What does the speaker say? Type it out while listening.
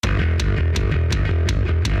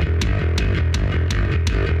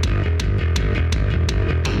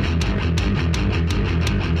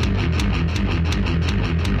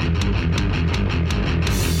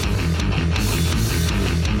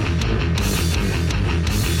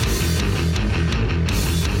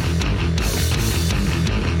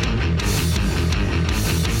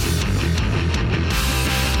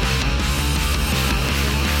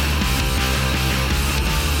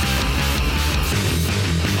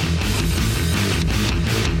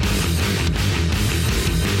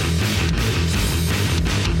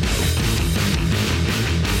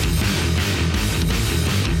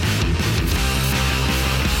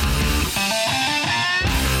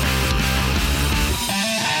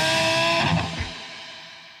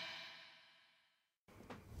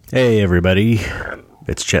Hey everybody,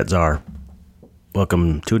 it's Chet Zar.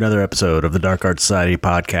 Welcome to another episode of the Dark Art Society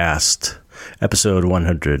podcast, episode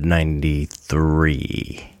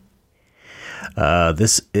 193.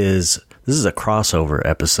 This is a crossover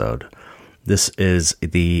episode. This is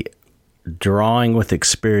the Drawing with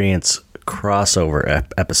Experience crossover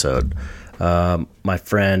episode. My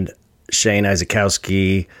friend Shane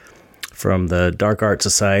Isakowski from the Dark Art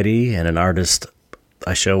Society and an artist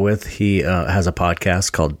I show with, he has a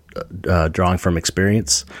podcast called Drawing from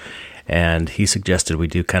Experience, and he suggested we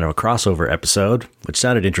do kind of a crossover episode, which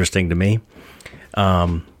sounded interesting to me.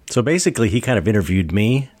 So basically, he kind of interviewed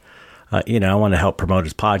me. I want to help promote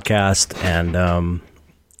his podcast, and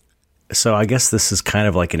so I guess this is kind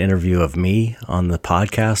of like an interview of me on the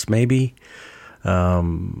podcast, maybe. I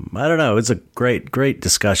don't know. It's a great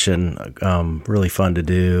discussion, really fun to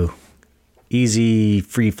do, easy,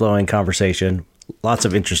 free-flowing conversation. Lots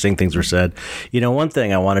of interesting things were said. One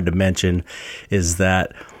thing I wanted to mention is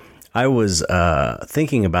that I was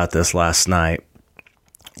thinking about this last night,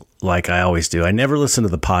 like I always do. I never listen to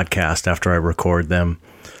the podcast after I record them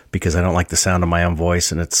because I don't like the sound of my own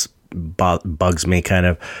voice, and it's bugs me kind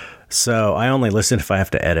of. So I only listen if I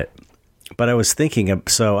have to edit. But I was thinking,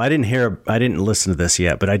 so I didn't listen to this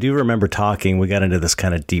yet, but I do remember talking. We got into this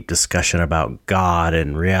kind of deep discussion about God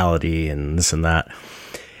and reality and this and that.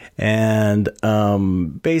 And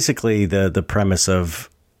basically, the premise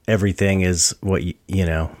of everything is what you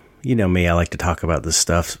know me. I like to talk about this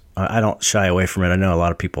stuff. I don't shy away from it. I know a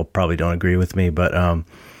lot of people probably don't agree with me, but I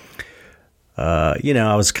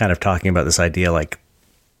was kind of talking about this idea like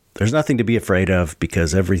there's nothing to be afraid of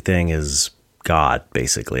because everything is God.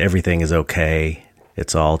 Basically, everything is okay.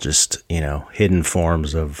 It's all just hidden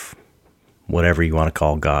forms of whatever you want to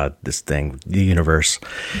call God. This thing, the universe.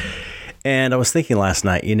 And I was thinking last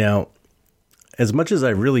night, as much as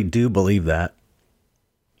I really do believe that,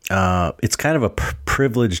 it's kind of a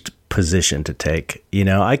privileged position to take.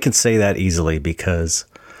 I can say that easily because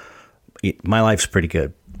my life's pretty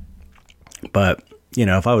good. But,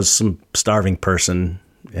 if I was some starving person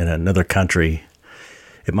in another country,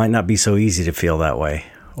 it might not be so easy to feel that way.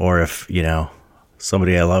 Or if,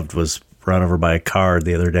 somebody I loved was run over by a car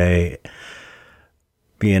the other day,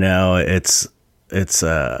 it's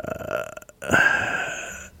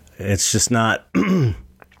just not, I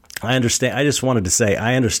understand. I just wanted to say,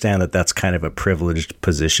 I understand that that's kind of a privileged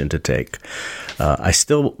position to take. I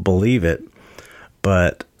still believe it,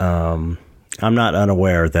 but I'm not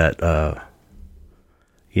unaware that,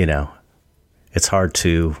 it's hard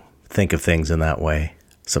to think of things in that way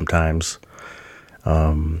sometimes.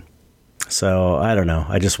 So I don't know.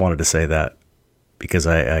 I just wanted to say that because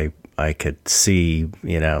I could see,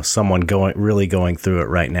 someone really going through it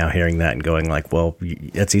right now, hearing that and going like, well,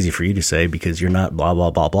 that's easy for you to say because you're not blah,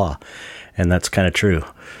 blah, blah, blah. And that's kind of true.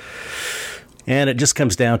 And it just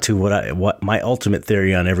comes down to what my ultimate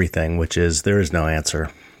theory on everything, which is there is no answer.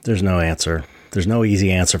 There's no answer. There's no easy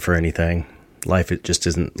answer for anything. Life, it just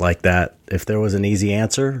isn't like that. If there was an easy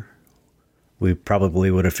answer, we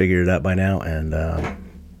probably would have figured it out by now and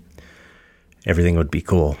everything would be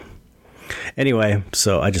cool. Anyway,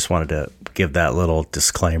 so I just wanted to give that little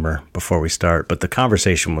disclaimer before we start. But the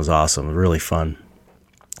conversation was awesome, really fun.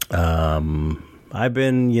 I've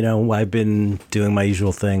been doing my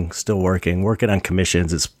usual thing, still working on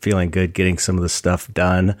commissions. It's feeling good, getting some of the stuff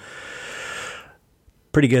done.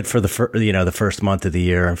 Pretty good for the first month of the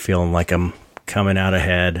year. I'm feeling like I'm coming out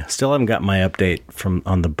ahead. Still haven't got my update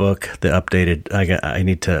on the book. The updated. I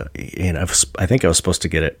need to. I think I was supposed to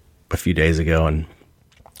get it a few days ago and.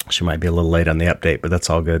 She might be a little late on the update, but that's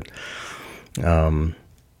all good. What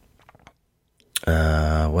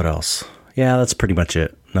else? Yeah, that's pretty much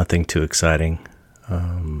it. Nothing too exciting.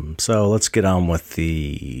 So let's get on with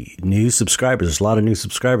the new subscribers. There's a lot of new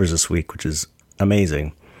subscribers this week, which is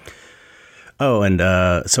amazing. Oh, and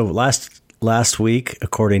so last week,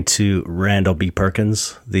 according to Randall B.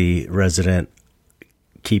 Perkins, the resident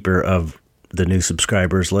keeper of the new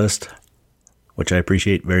subscribers list, which I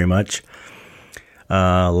appreciate very much,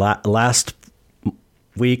 last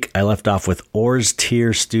week, I left off with Ors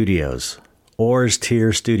Tier Studios. Ors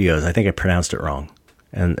Tier Studios. I think I pronounced it wrong,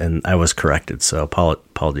 and I was corrected, so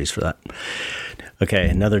apologies for that. Okay,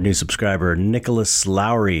 another new subscriber, Nicholas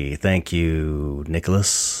Lowry. Thank you,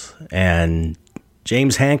 Nicholas. And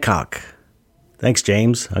James Hancock. Thanks,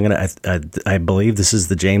 James. I believe this is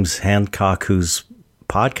the James Hancock whose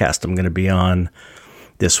podcast I'm going to be on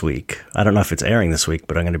this week. I don't know if it's airing this week,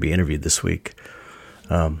 but I'm going to be interviewed this week.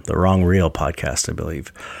 The Wrong Reel podcast, I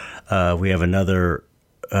believe. We have another,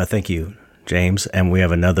 thank you, James. And we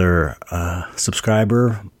have another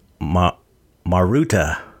subscriber,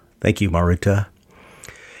 Maruta. Thank you, Maruta.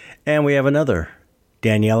 And we have another,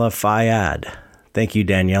 Daniela Fayad. Thank you,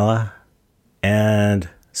 Daniela. And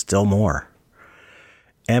still more.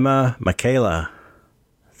 Emma Michaela.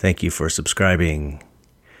 Thank you for subscribing.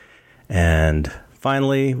 And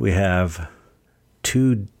finally, we have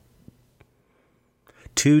 2DES.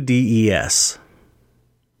 2Ds.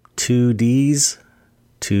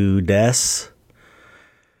 2Des.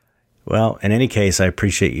 Well, in any case, I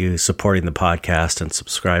appreciate you supporting the podcast and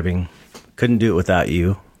subscribing. Couldn't do it without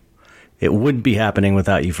you. It wouldn't be happening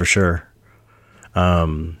without you for sure.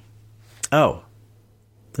 Oh,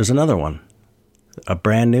 there's another one. A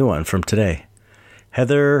brand new one from today.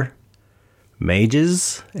 Heather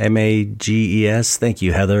Mages, Mages. Thank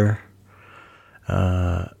you, Heather.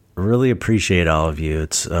 Really appreciate all of you.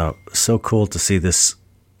 It's so cool to see this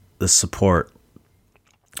support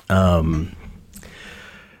coming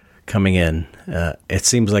in. It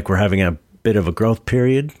seems like we're having a bit of a growth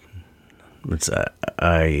period. It's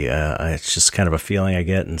just kind of a feeling I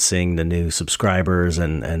get, and seeing the new subscribers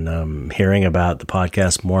and hearing about the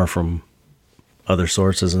podcast more from other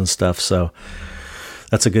sources and stuff. So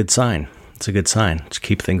that's a good sign. It's a good sign. Just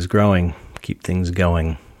keep things growing, keep things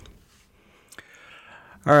going.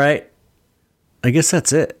 All right. I guess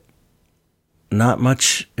that's it. Not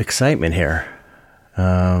much excitement here.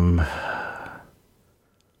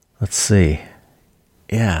 Let's see.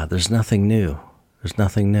 Yeah, there's nothing new. There's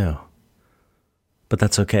nothing new. But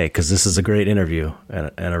that's okay, because this is a great interview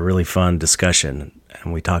and a really fun discussion.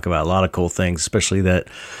 And we talk about a lot of cool things, especially that,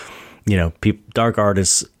 dark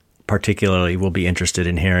artists particularly will be interested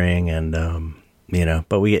in hearing. And,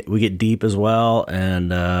 but we get deep as well.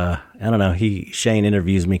 And I don't know, Shane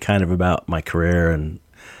interviews me kind of about my career and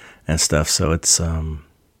stuff. So it's a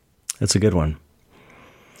good one.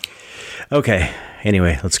 Okay.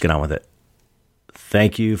 Anyway, let's get on with it.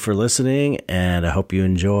 Thank you for listening, and I hope you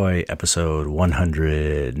enjoy episode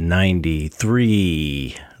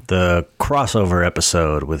 193, the crossover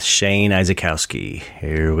episode with Shane Isakowski.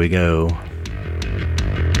 Here we go.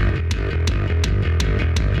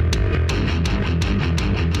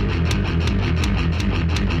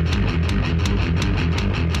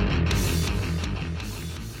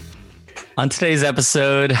 On today's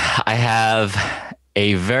episode, I have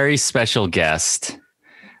a very special guest.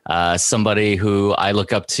 Somebody who I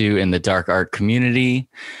look up to in the dark art community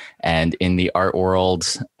and in the art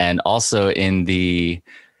world, and also in the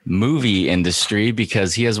movie industry,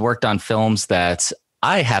 because he has worked on films that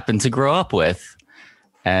I happen to grow up with.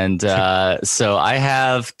 And so I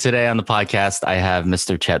have today on the podcast, I have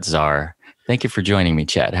Mr. Chet Zar. Thank you for joining me,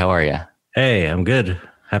 Chet. How are you? Hey, I'm good.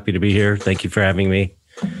 Happy to be here. Thank you for having me.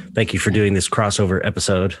 Thank you for doing this crossover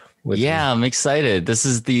episode. Yeah, I'm excited. This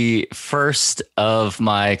is the first of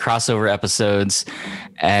my crossover episodes.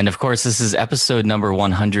 And of course, this is episode number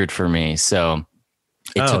 100 for me. So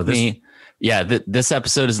it took me, this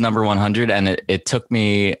episode is number 100. And it took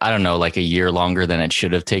me, I don't know, like a year longer than it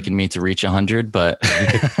should have taken me to reach 100. But,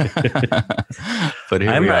 but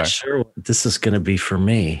I'm not sure what this is going to be for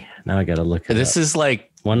me. Now I got to look at this. Is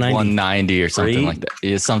like 190 or something like that.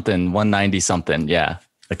 It's something 190 something. Yeah.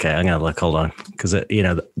 Okay, I'm gonna look. Hold on, because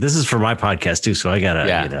this is for my podcast too, so I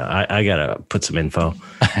gotta, I gotta put some info.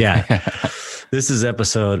 Yeah, this is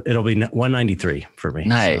episode. It'll be 193 for me.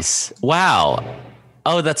 Nice. So. Wow.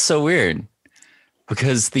 Oh, that's so weird,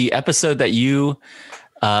 because the episode that you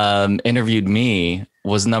interviewed me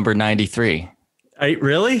was number 93.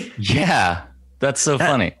 Really? Yeah, that's so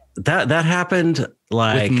funny. That happened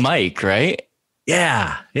like with Mike, right?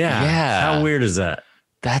 Yeah. How weird is that?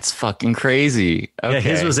 That's fucking crazy. Okay. Yeah,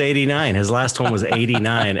 his was 89. His last one was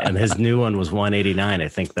 89, and his new one was 189. I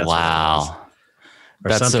think that's wow.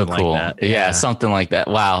 That's so cool. Like that. Yeah, something like that.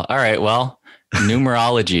 Wow. All right. Well,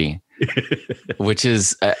 numerology, which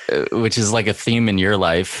is like a theme in your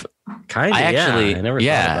life. Kind of. I never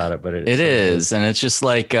thought about it, but it is, and it's just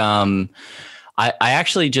like I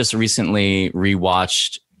actually just recently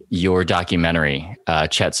rewatched your documentary,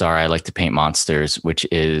 Chet Zar, I Like to Paint Monsters, which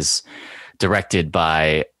is directed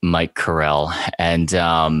by Mike Carell. And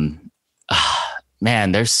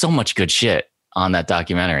man, there's so much good shit on that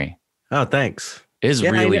documentary. Oh, thanks. It is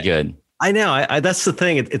really good. I know. I that's the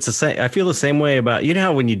thing. It's the same. I feel the same way about,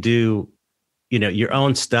 how, when you do, your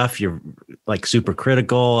own stuff, you're like super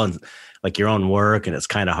critical and like your own work, and it's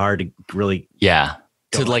kind of hard to really. Yeah.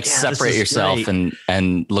 To like separate yourself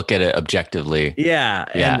and look at it objectively.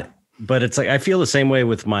 Yeah. But it's like, I feel the same way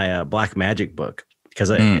with my Black Magic book. Because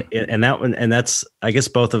and that one, and that's, I guess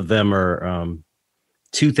both of them are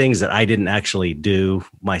two things that I didn't actually do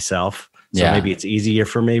myself. So maybe it's easier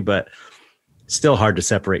for me, but still hard to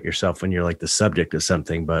separate yourself when you're like the subject of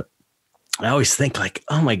something. But I always think like,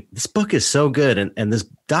 oh my, this book is so good. And this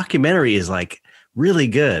documentary is like really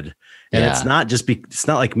good. And it's not it's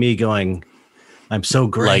not like me going, I'm so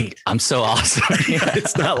great. Like, I'm so awesome.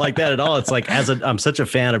 It's not like that at all. It's like, I'm such a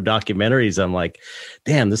fan of documentaries. I'm like,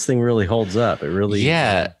 damn, this thing really holds up. It really,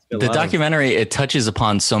 the documentary, it touches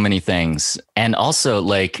upon so many things. And also,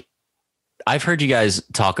 like, I've heard you guys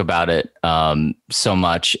talk about it so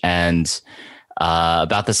much, and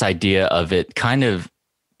about this idea of it kind of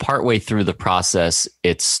partway through the process,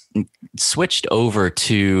 it's switched over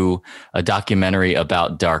to a documentary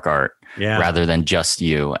about dark art. Rather than just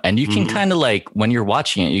you. And you can kind of like, when you're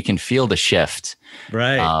watching it, you can feel the shift.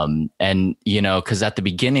 Right. And, you know, because at the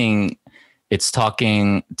beginning, it's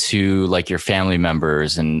talking to like your family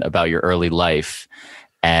members and about your early life.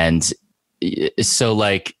 And so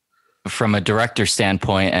like from a director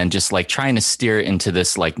standpoint and just like trying to steer it into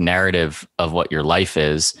this like narrative of what your life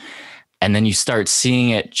is. And then you start seeing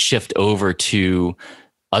it shift over to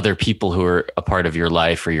other people who are a part of your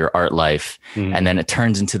life or your art life. And then it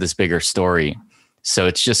turns into this bigger story. So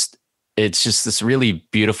it's just this really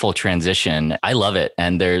beautiful transition. I love it.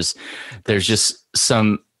 And there's just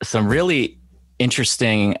some really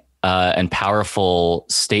interesting and powerful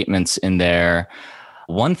statements in there.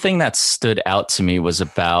 One thing that stood out to me was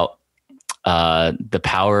about the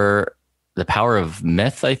power of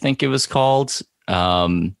myth, I think it was called.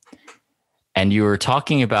 And you were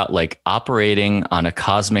talking about like operating on a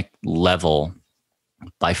cosmic level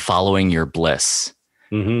by following your bliss.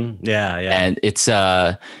 Mm-hmm. Yeah. And it's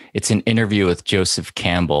an interview with Joseph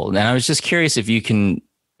Campbell. And I was just curious if you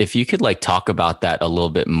could like talk about that a little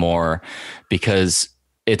bit more, because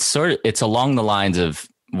it's along the lines of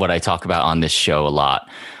what I talk about on this show a lot,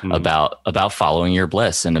 about following your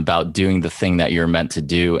bliss and about doing the thing that you're meant to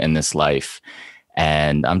do in this life.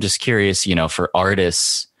 And I'm just curious, you know, for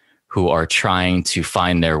artists who are trying to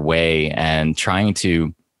find their way and trying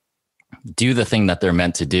to do the thing that they're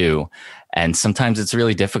meant to do. And sometimes it's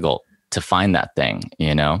really difficult to find that thing,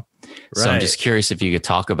 you know? Right. So I'm just curious if you could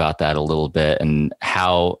talk about that a little bit and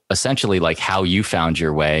how essentially like how you found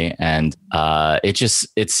your way. And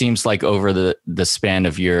it seems like over the span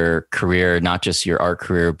of your career, not just your art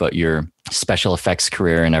career, but your special effects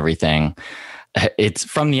career and everything, it's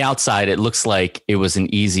from the outside, it looks like it was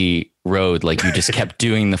an easy road. Like you just kept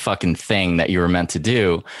doing the fucking thing that you were meant to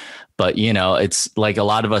do. But, you know, it's like a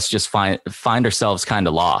lot of us just find ourselves kind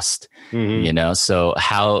of lost, you know? So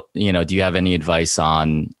how, you know, do you have any advice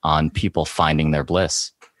on people finding their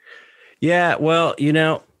bliss? Yeah, well, you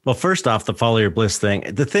know, first off, the follow your bliss thing,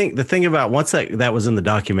 the thing about once that was in the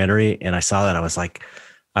documentary and I saw that, I was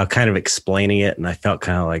kind of explaining it and I felt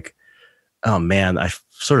kind of like, oh man, I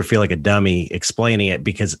sort of feel like a dummy explaining it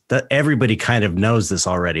because everybody kind of knows this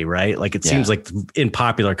already, right? Like it seems like in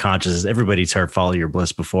popular consciousness, everybody's heard follow your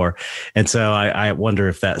bliss before. And so I wonder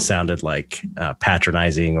if that sounded like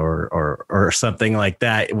patronizing or something like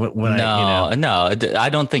that. No, I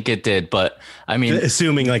don't think it did, but I mean,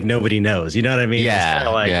 assuming like nobody knows, you know what I mean?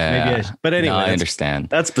 But anyway, I understand.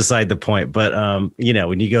 That's beside the point. But you know,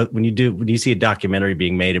 when you see a documentary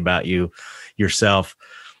being made about yourself,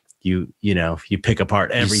 you pick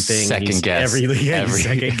apart everything, second guess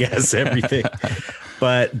everything.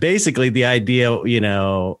 But basically the idea, you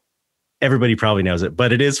know, everybody probably knows it,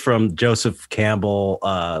 but it is from Joseph Campbell.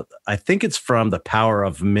 I think it's from the Power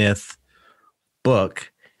of Myth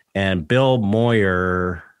book, and Bill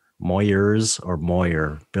Moyer,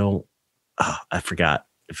 I forgot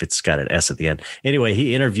if it's got an S at the end. Anyway,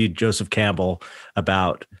 he interviewed Joseph Campbell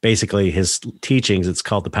about basically his teachings. It's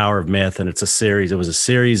called The Power of Myth, and it was a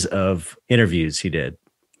series of interviews he did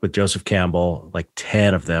with Joseph Campbell, like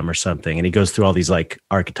 10 of them or something. And he goes through all these like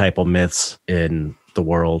archetypal myths in the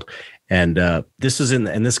world. And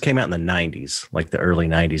this came out in the 90s, like the early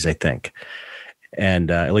 90s, I think. And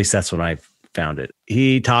at least that's when I found it.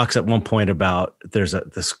 He talks at one point about this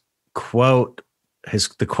quote.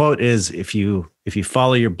 The quote is, if you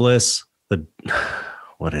follow your bliss,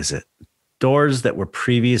 what is it? Doors that were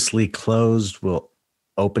previously closed will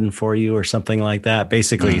open for you, or something like that.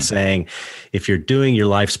 Basically saying, if you're doing your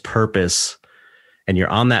life's purpose and you're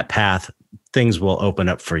on that path, things will open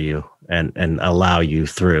up for you and allow you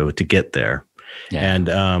through to get there. Yeah. And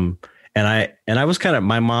I was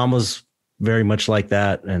my mom was very much like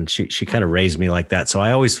that. And she kind of raised me like that. So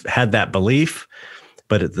I always had that belief.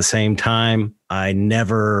 But at the same time, I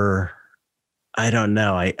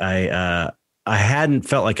hadn't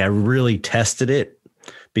felt like I really tested it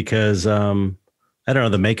because, I don't know,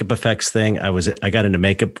 the makeup effects thing. I got into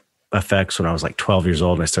makeup effects when I was like 12 years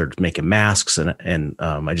old and I started making masks and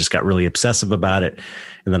I just got really obsessive about it.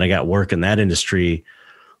 And then I got work in that industry,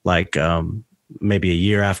 like, maybe a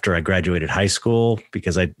year after I graduated high school,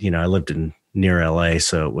 because I lived near LA,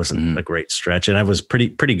 so it wasn't a great stretch, and I was pretty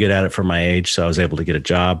good at it for my age, so I was able to get a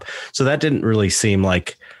job. So that didn't really seem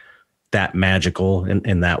like that magical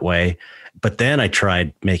in that way. But then I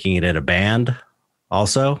tried making it in a band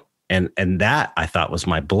also, and that I thought was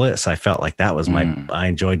my bliss. I felt like that was I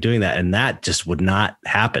enjoyed doing that, and that just would not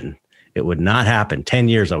happen. It would not happen. 10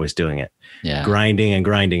 years I was doing it, grinding and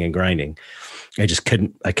grinding and grinding. I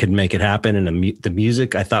couldn't make it happen. And the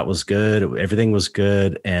music I thought was good. Everything was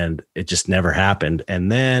good. And it just never happened. And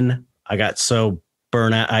then I got so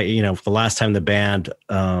burnt out. The last time the band,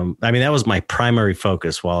 that was my primary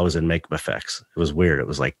focus while I was in Makeup Effects. It was weird. It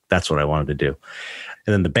was like, that's what I wanted to do.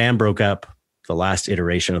 And then the band broke up. The last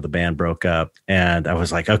iteration of the band broke up. And I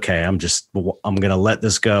was like, okay, I'm going to let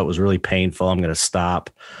this go. It was really painful. I'm going to stop.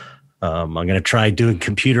 I'm going to try doing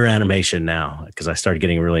computer animation now, because I started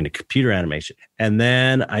getting really into computer animation. And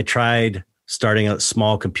then I tried starting a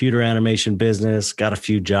small computer animation business, got a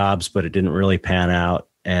few jobs, but it didn't really pan out.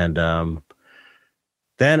 And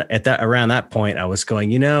then around that point, I was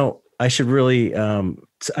going, I should really,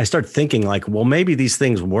 I started thinking like, well, maybe these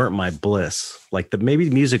things weren't my bliss. Like maybe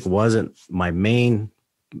music wasn't my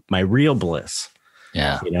real bliss.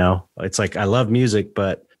 Yeah. It's like, I love music,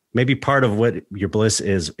 but maybe part of what your bliss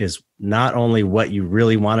is not only what you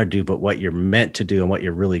really want to do, but what you're meant to do and what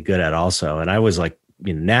you're really good at also. And I was like,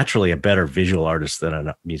 naturally a better visual artist than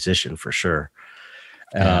a musician for sure.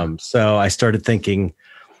 Yeah. So I started thinking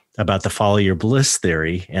about the follow your bliss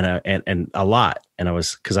theory and a lot. And I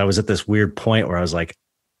was at this weird point where I was like,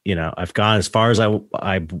 I've gone as far as I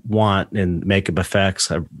want in Makeup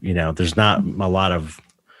Effects. There's not a lot of,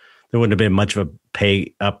 there wouldn't have been much of a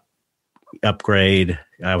pay upgrade.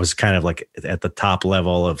 I was kind of like at the top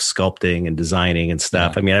level of sculpting and designing and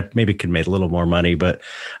stuff. Yeah. I maybe could make a little more money, but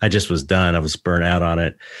I just was done. I was burnt out on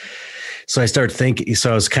it. So I started thinking,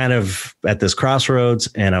 so I was kind of at this crossroads,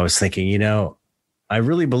 and I was thinking, I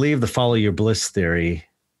really believe the follow your bliss theory.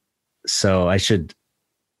 So I'm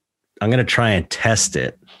going to try and test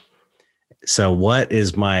it. So what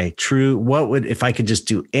is if I could just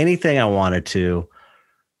do anything I wanted to,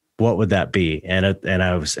 what would that be? And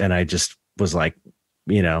I just was like,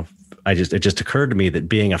 it just occurred to me that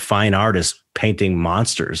being a fine artist painting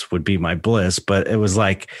monsters would be my bliss, but it was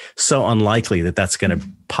like so unlikely that that's going to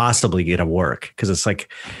possibly get to work. Cause it's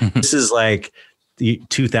like, this is like the year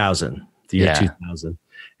 2000.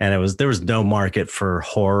 And there was no market for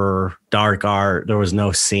horror, dark art. There was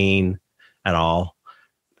no scene at all.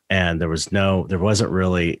 And there wasn't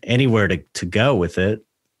really anywhere to go with it.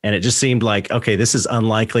 And it just seemed like, okay, this is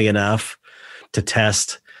unlikely enough to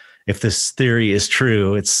test if this theory is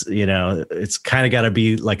true. It's, it's kind of got to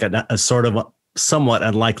be like a sort of somewhat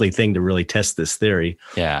unlikely thing to really test this theory.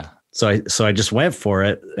 Yeah. So I just went for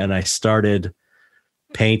it, and I started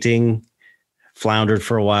painting, floundered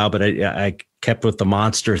for a while, but I kept with the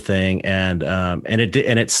monster thing, and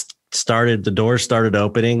the doors started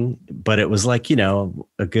opening, but it was like,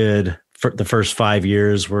 the first 5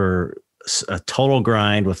 years were a total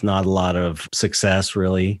grind with not a lot of success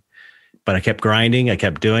really, but I kept grinding. I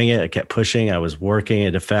kept doing it. I kept pushing. I was working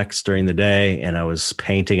at effects during the day, and I was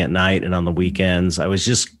painting at night and on the weekends. I was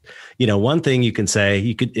just, one thing you can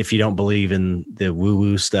say, if you don't believe in the woo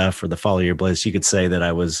woo stuff or the follow your bliss, you could say that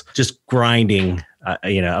I was just grinding.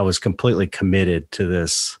 I was completely committed to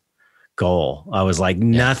this goal. I was like,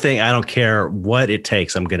 nothing, I don't care what it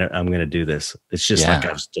takes. I'm going to do this. It's just like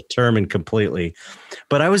I was determined completely,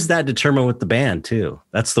 but I was that determined with the band too.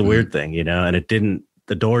 That's the weird thing, and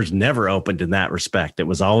the doors never opened in that respect. It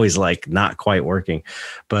was always like not quite working,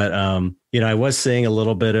 but, I was seeing a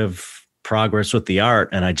little bit of progress with the art,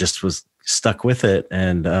 and I just was stuck with it.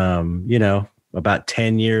 And, about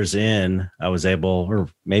 10 years in, I was able, or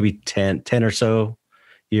maybe 10 or so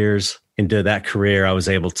years into that career, I was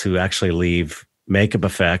able to actually leave Makeup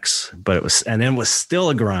Effects, but it was still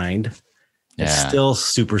a grind. Yeah. It's still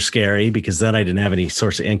super scary, because then I didn't have any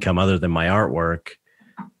source of income other than my artwork,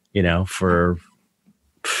 for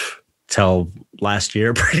till last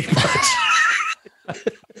year, pretty much.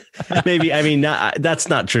 Maybe, that's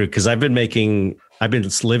not true, because I've been living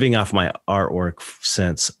off my artwork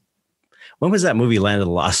since, when was that movie Land of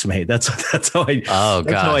the Lost Maid? That's how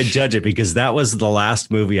I judge it, because that was the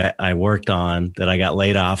last movie I worked on that I got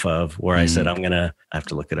laid off of, where I said, I have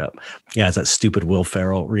to look it up. Yeah. It's that stupid Will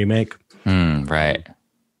Ferrell remake. Right.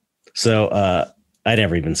 So, I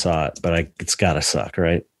never even saw it, but it's gotta suck,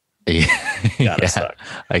 right? Gotta suck.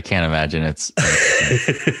 I can't imagine I'm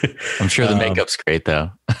sure the makeup's great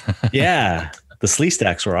though. Yeah. The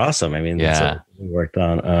Sleestaks were awesome. That's what we worked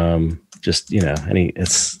on.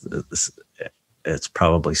 it's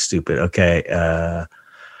probably stupid. Okay. I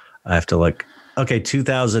have to look. Okay.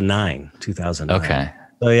 2009. Okay.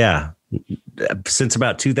 So yeah, since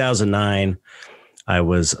about 2009, I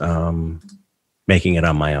was making it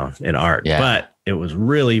on my own in art, but it was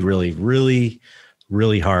really, really, really,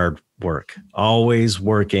 really hard work. Always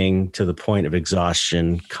working to the point of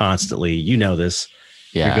exhaustion constantly. You know this.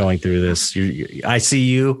 Yeah. You're going through this. I see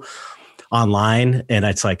you online, and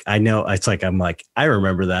it's like, I know, it's like, I'm like, I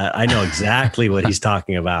remember that. I know exactly what he's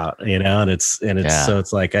talking about, and it's so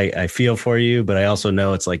it's like, I feel for you, but I also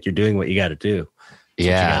know it's like, you're doing what you got to do.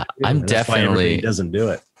 I'm definitely doesn't do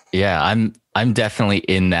it. Yeah. I'm definitely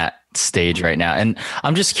in that stage right now. And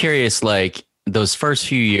I'm just curious, like those first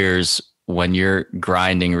few years when you're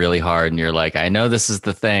grinding really hard and you're like, I know this is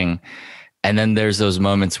the thing. And then there's those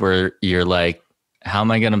moments where you're like, how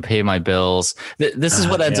am I going to pay my bills? This is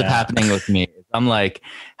what ends up happening with me. I'm like,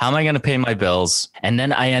 how am I going to pay my bills? And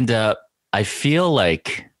then I feel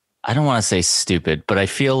like, I don't want to say stupid, but I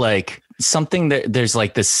feel like something that there's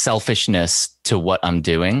like this selfishness to what I'm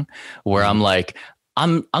doing where I'm like,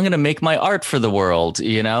 I'm going to make my art for the world,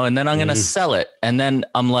 and then I'm going to sell it. And then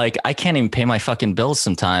I'm like, I can't even pay my fucking bills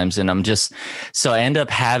sometimes. And so I end up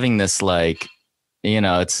having this like,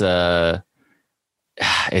 it's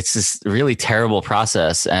this really terrible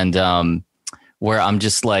process. And, where I'm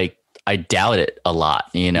just like, I doubt it a lot,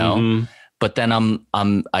 but then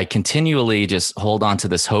I continually just hold on to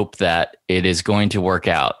this hope that it is going to work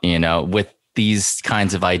out, with these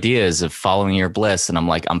kinds of ideas of following your bliss. And I'm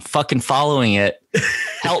like, I'm fucking following it.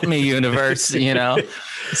 Help me, universe,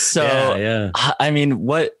 So, I mean,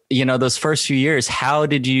 what, those first few years, how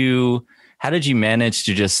did you manage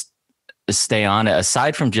to just stay on it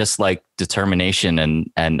aside from just like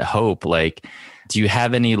determination and hope? Like, do you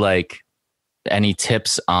have any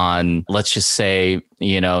tips on, let's just say,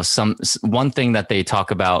 one thing that they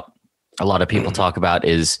talk about, a lot of people talk about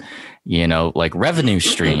is, like revenue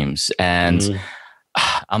streams. And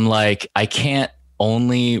I'm like, I can't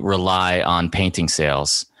only rely on painting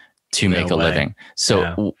sales to make a living.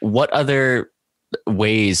 So what other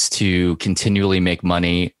ways to continually make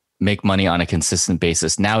money on a consistent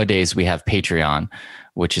basis? Nowadays we have Patreon,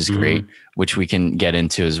 which is great, which we can get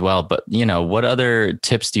into as well. But, what other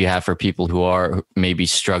tips do you have for people who are maybe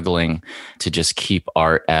struggling to just keep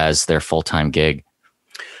art as their full-time gig?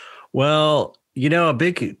 Well, a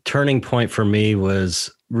big turning point for me was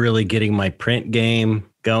really getting my print game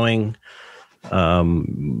going.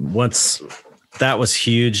 Once that was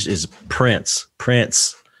huge is prints.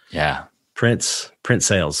 Yeah. Print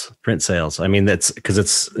sales. I mean, that's because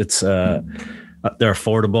it's they're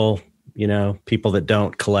affordable. People that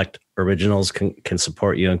don't collect originals can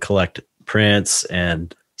support you and collect prints.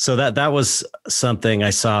 And so that was something I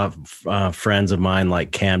saw. Friends of mine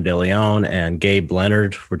like Cam DeLeon and Gabe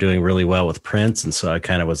Leonard were doing really well with prints. And so I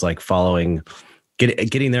kind of was like following,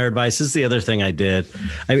 getting their advice. This is the other thing I did.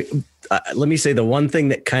 Let me say the one thing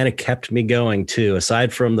that kind of kept me going too,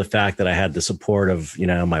 aside from the fact that I had the support of,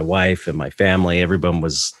 my wife and my family,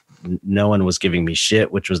 no one was giving me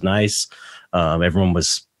shit, which was nice. Everyone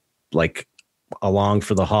was like along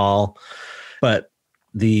for the haul, but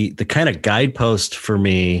the kind of guidepost for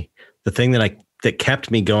me, the thing that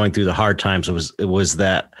kept me going through the hard times was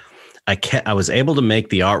that I was able to make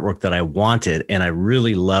the artwork that I wanted, and I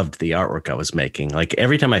really loved the artwork I was making. Like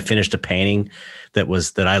every time I finished a painting that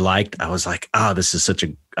I liked, I was like, this is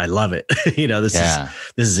I love it. This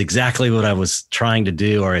is exactly what I was trying to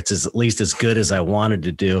do, or it's at least as good as I wanted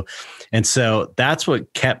to do. And so that's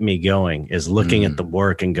what kept me going, is looking at the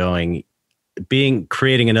work and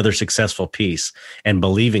creating another successful piece and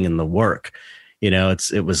believing in the work.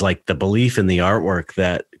 It was like the belief in the artwork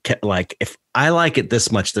that kept, like, if I like it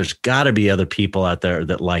this much, there's got to be other people out there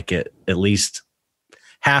that like it at least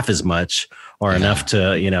half as much or enough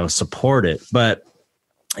to, support it. But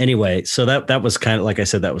anyway, so that was kind of, like I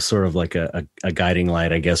said, that was sort of like a guiding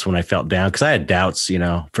light, I guess, when I felt down, because I had doubts,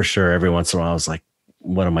 for sure. Every once in a while I was like,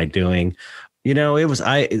 what am I doing?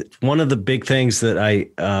 One of the big things that I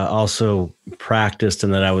also practiced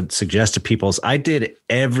and that I would suggest to people is I did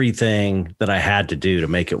everything that I had to do to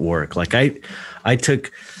make it work. Like I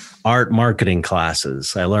took art marketing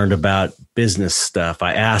classes. I learned about business stuff.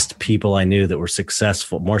 I asked people I knew that were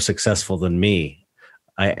more successful than me.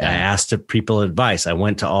 I asked people advice. I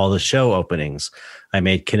went to all the show openings. I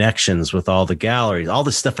made connections with all the galleries, all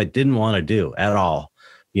the stuff I didn't want to do at all,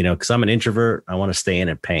 because I'm an introvert. I want to stay in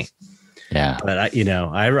and paint. Yeah. But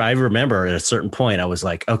I remember at a certain point, I was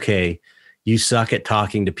like, okay, you suck at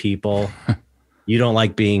talking to people. You don't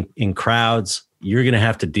like being in crowds. You're going to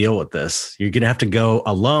have to deal with this. You're going to have to go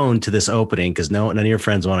alone to this opening because none of your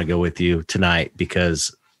friends want to go with you tonight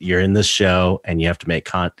because you're in this show and you have to make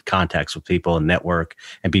contacts with people and network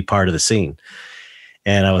and be part of the scene.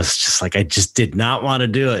 And I was just like, I just did not want to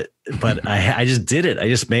do it, but I just did it.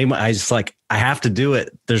 I have to do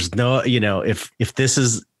it. There's no, if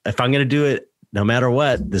I'm going to do it, no matter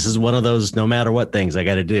what, this is one of those, no matter what things I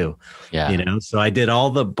got to do, so I did all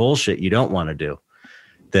the bullshit you don't want to do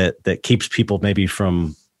that keeps people maybe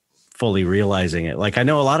from fully realizing it. Like, I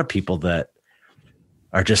know a lot of people that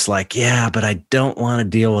are just like, yeah, but I don't want to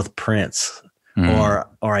deal with Prince or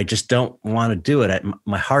I just don't want to do it.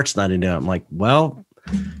 My heart's not into it. I'm like, well,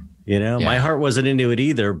 my heart wasn't into it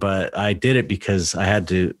either, but I did it because I had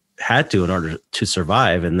to in order to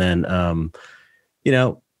survive. And then,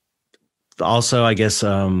 also, I guess,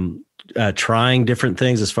 trying different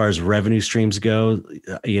things as far as revenue streams go.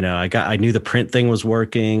 I knew the print thing was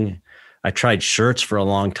working. I tried shirts for a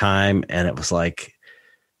long time, and it was like,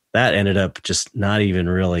 that ended up just not even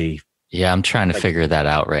really. Yeah, I'm trying to figure that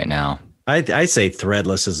out right now. I say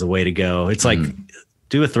threadless is the way to go. It's like,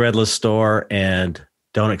 do a threadless store and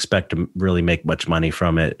don't expect to really make much money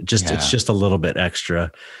from it. It's just a little bit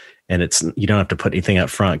extra. And you don't have to put anything up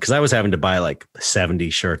front, because I was having to buy like 70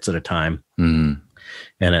 shirts at a time. And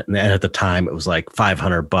at the time it was like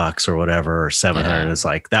 $500 or whatever, or 700. And it's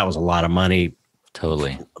like, that was a lot of money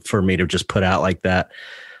totally for me to just put out like that.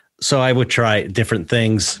 So I would try different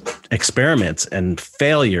things, experiments and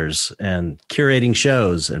failures, and curating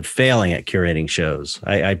shows and failing at curating shows.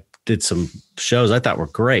 I did some shows I thought were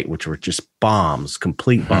great, which were just bombs,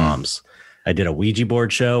 complete bombs. I did a Ouija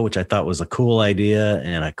board show, which I thought was a cool idea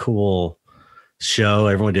and a cool show.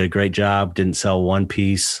 Everyone did a great job. Didn't sell one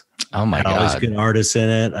piece. Oh my God. All these good artists in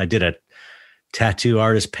it. I did a tattoo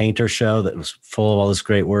artist painter show that was full of all this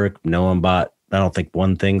great work. No one bought, I don't think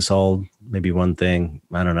one thing sold, maybe one thing.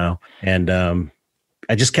 I don't know. And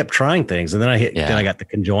I just kept trying things. And then then I got the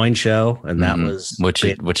Conjoined show, and that was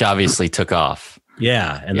which obviously took off.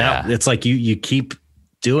 Yeah. And that it's like you keep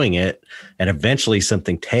doing it, and eventually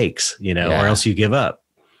something takes, or else you give up.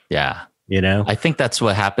 Yeah. I think that's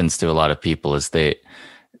what happens to a lot of people, is they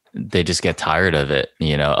just get tired of it,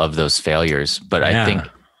 of those failures. But I think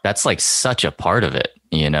that's like such a part of it,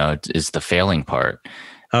 is the failing part.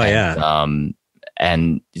 Oh, and,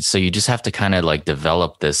 and so you just have to kind of like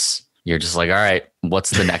develop this. You're just like, all right,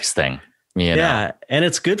 what's the next thing? Yeah. And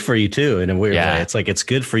it's good for you too, in a weird way. It's like, it's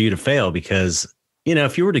good for you to fail, because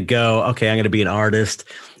if you were to go, okay, I'm going to be an artist,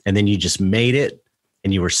 and then you just made it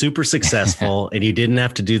and you were super successful and you didn't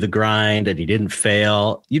have to do the grind and you didn't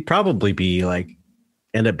fail, you'd probably be like,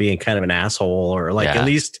 end up being kind of an asshole, or like, at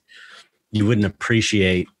least you wouldn't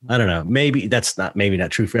appreciate, I don't know, maybe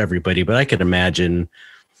not true for everybody, but I could imagine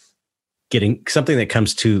getting something that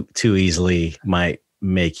comes too easily might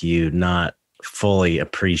make you not fully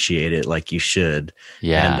appreciate it like you should.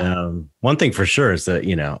 Yeah. And one thing for sure is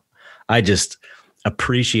that, I just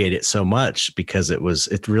appreciate it so much because it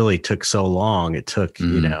really took so long. It took,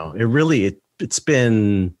 it's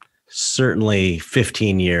been certainly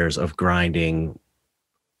 15 years of grinding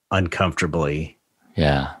uncomfortably.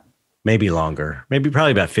 Yeah. Maybe longer,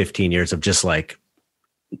 probably about 15 years of just like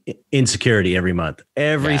insecurity every month,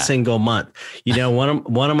 every single month.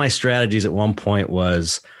 One of my strategies at one point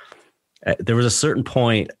was, there was a certain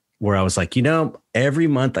point where I was like, every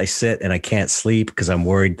month I sit and I can't sleep because I'm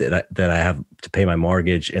worried that I have to pay my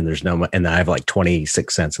mortgage, and and I have like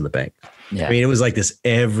 26 cents in the bank. Yeah. I mean, it was like this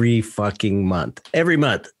every fucking month,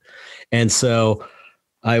 And so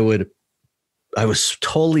I was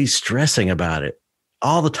totally stressing about it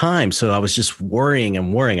all the time. So I was just worrying.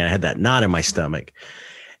 I had that knot in my stomach.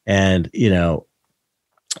 And,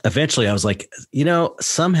 eventually I was like,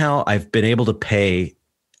 somehow I've been able to pay,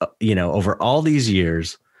 over all these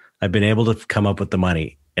years, I've been able to come up with the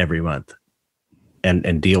money every month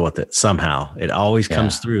and deal with it somehow. It always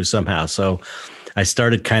comes through somehow. So I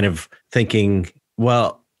started kind of thinking,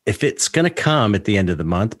 well, if it's going to come at the end of the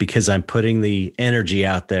month, because I'm putting the energy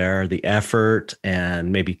out there, the effort,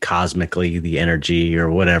 and maybe cosmically the energy, or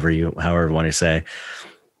however you want to say,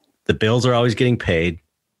 the bills are always getting paid.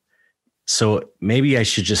 So maybe I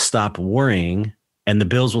should just stop worrying, and the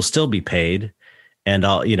bills will still be paid. And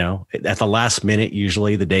I'll, at the last minute,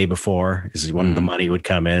 usually the day before is when the money would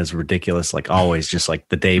come in. It's ridiculous. Like always, just like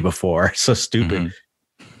the day before. So stupid.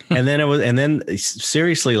 And then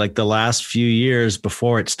seriously, like the last few years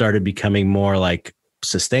before it started becoming more like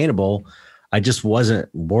sustainable, I just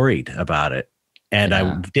wasn't worried about it. And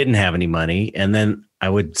I didn't have any money. And then I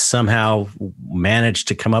would somehow manage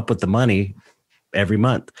to come up with the money every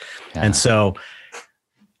month. Yeah. And so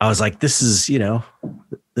I was like, this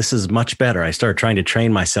is much better. I started trying to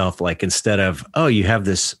train myself, like, instead of, oh, you have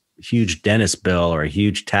this huge dentist bill or a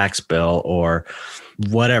huge tax bill, or,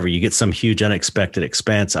 whatever, you get some huge unexpected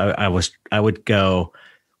expense. I would go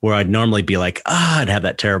where I'd normally be like, I'd have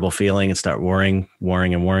that terrible feeling and start worrying.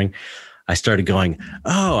 I started going,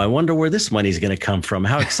 I wonder where this money's going to come from.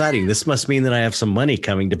 How exciting. This must mean that I have some money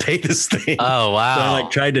coming to pay this thing. Oh, wow. So I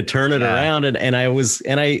like tried to turn it around and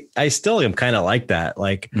I still am kind of like that.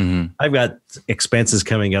 Like I've got expenses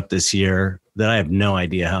coming up this year that I have no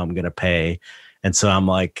idea how I'm going to pay. And so I'm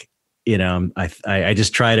like, I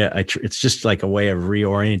just try to, it's just like a way of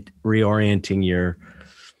reorienting your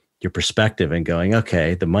perspective and going,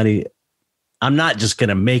 okay, the money, I'm not just going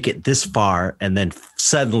to make it this far and then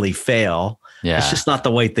suddenly fail. Yeah. It's just not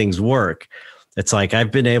the way things work. It's like,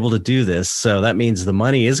 I've been able to do this. So that means the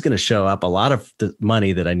money is going to show up, a lot of the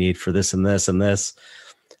money that I need for this and this and this.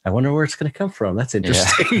 I wonder where it's going to come from. That's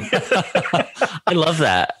interesting. Yeah. I love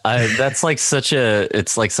that. That's like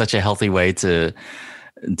it's like such a healthy way to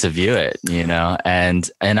view it,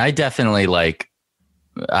 and I definitely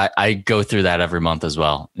I go through that every month as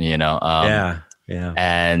well, Yeah.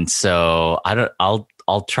 And so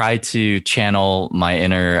I'll try to channel my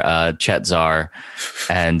inner Chet Zar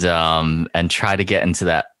and try to get into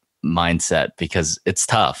that mindset because it's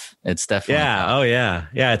tough. It's definitely tough. Oh yeah.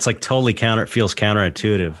 Yeah. It's like totally feels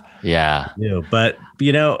counterintuitive. Yeah. But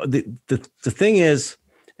the thing is,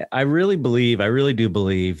 I really do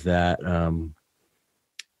believe that,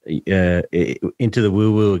 into the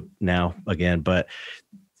woo woo now again, but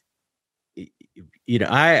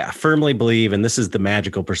I firmly believe, and this is the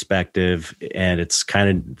magical perspective, and it's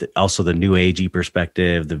kind of also the new agey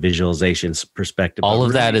perspective, the visualizations perspective. All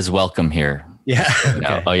of that is welcome here. Yeah.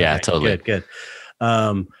 Okay. Oh yeah, okay. Totally. Good.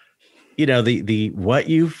 The what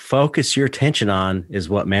you focus your attention on is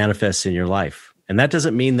what manifests in your life. And that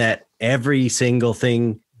doesn't mean that every single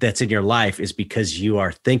thing that's in your life is because you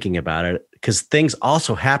are thinking about it, because things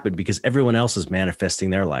also happen because everyone else is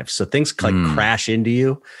manifesting their life. So things crash into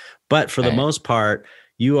you. But for the most part,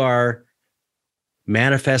 you are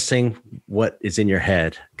manifesting what is in your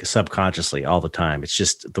head subconsciously all the time. It's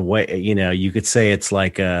just the way, you could say it's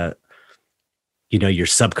like, you're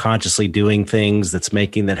subconsciously doing things that's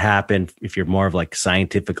making that happen. If you're more of like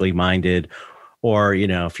scientifically minded, or,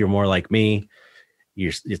 if you're more like me,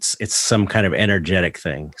 it's some kind of energetic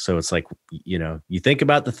thing. So it's like, you think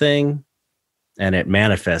about the thing and it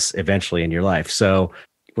manifests eventually in your life. So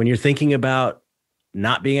when you're thinking about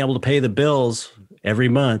not being able to pay the bills every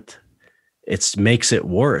month, it makes it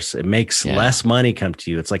worse. It makes less money come to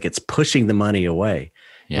you. It's like it's pushing the money away,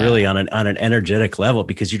 really on an energetic level,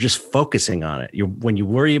 because you're just focusing on it. When you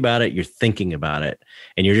worry about it, you're thinking about it,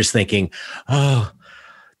 and you're just thinking, "Oh,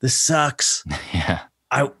 this sucks. Yeah,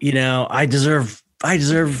 I deserve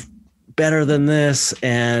better than this,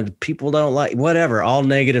 and people don't like whatever, all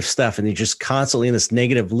negative stuff." And you're just constantly in this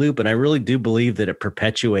negative loop. And I really do believe that it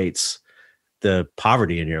perpetuates the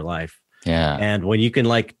poverty in your life. Yeah. And when you can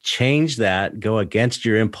change that, go against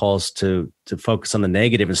your impulse to focus on the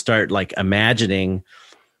negative and start imagining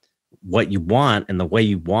what you want and the way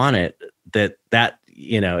you want it, that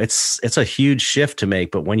it's a huge shift to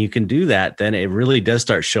make. But when you can do that, then it really does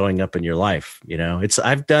start showing up in your life.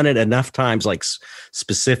 I've done it enough times,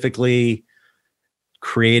 specifically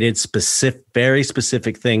created very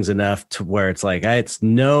specific things enough to where it's it's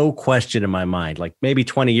no question in my mind. Like maybe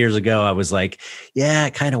 20 years ago, I was like, yeah,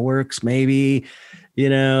 it kind of works, maybe,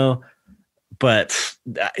 but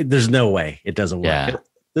there's no way it doesn't work. Yeah.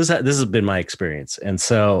 This has been my experience. And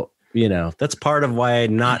so, that's part of why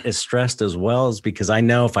I'm not as stressed as well, is because I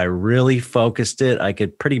know if I really focused it, I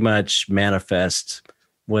could pretty much manifest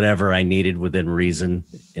whatever I needed within reason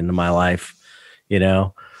into my life, Yeah.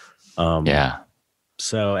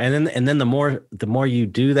 So, and then the more you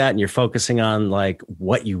do that and you're focusing on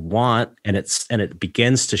what you want, and it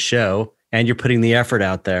begins to show, and you're putting the effort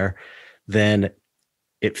out there, then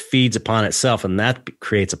it feeds upon itself, and that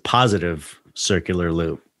creates a positive circular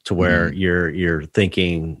loop to where you're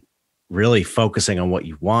thinking, really focusing on what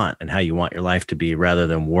you want and how you want your life to be, rather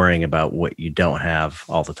than worrying about what you don't have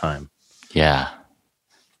all the time. Yeah.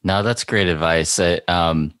 No, that's great advice.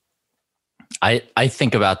 I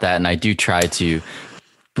think about that, and I do try to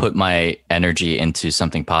put my energy into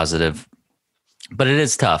something positive, but it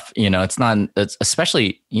is tough. It's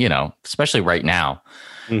especially right now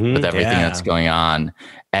with everything that's going on.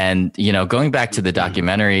 And, going back to the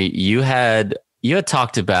documentary, you had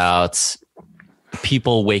talked about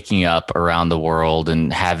people waking up around the world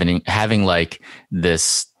and having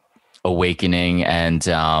this awakening.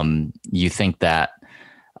 And, you think that,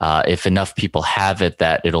 if enough people have it,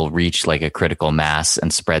 that it'll reach a critical mass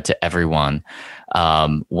and spread to everyone.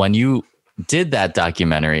 When you did that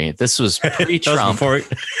documentary. This was pre-Trump,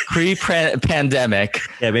 pre-pandemic.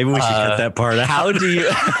 Yeah, maybe we should cut that part out.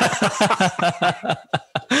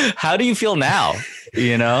 How do you feel now?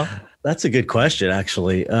 You know, that's a good question,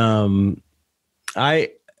 actually. It's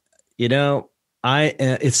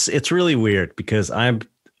really weird because I'm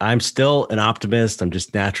still an optimist. I'm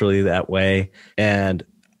just naturally that way, and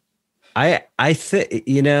I think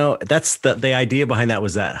that's the idea behind that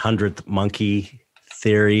was that 100th monkey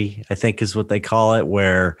theory, I think is what they call it,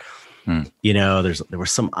 where there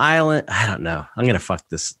was some island. I don't know. I'm gonna fuck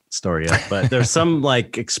this story up, but there's some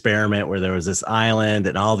like experiment where there was this island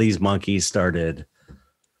and all these monkeys started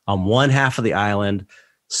on one half of the island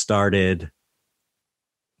started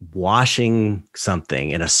washing something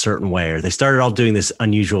in a certain way, or they started all doing this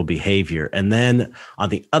unusual behavior. And then on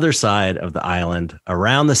the other side of the island,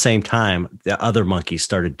 around the same time, the other monkeys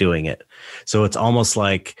started doing it. So it's almost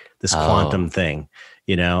like this quantum thing,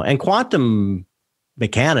 and quantum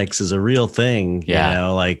mechanics is a real thing,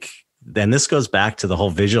 then this goes back to the whole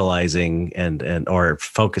visualizing and or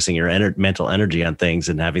focusing your mental energy on things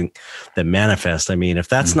and having them manifest. I mean, if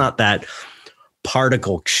that's not that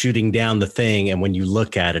particle shooting down the thing, and when you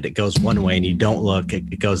look at it, it goes one way, and you don't look,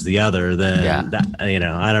 it goes the other, then that,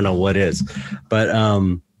 I don't know what is, but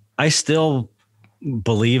I still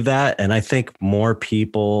believe that. And I think more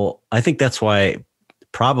people, I think that's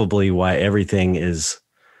probably why everything is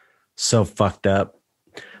so fucked up,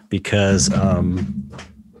 because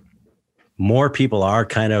more people are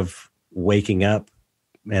kind of waking up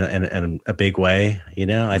in a big way.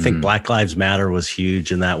 I think Black Lives Matter was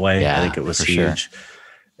huge in that way. I think it was huge.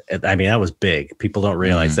 Sure. I mean, that was big. People don't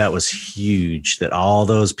realize that was huge, that all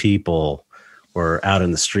those people were out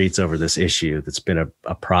in the streets over this issue that's been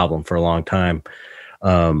a problem for a long time.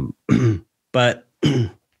 But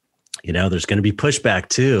there's going to be pushback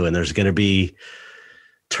too, and there's going to be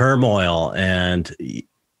turmoil, and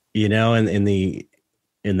in the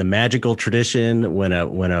magical tradition, when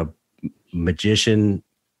a magician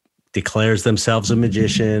declares themselves a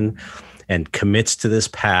magician and commits to this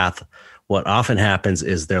path, what often happens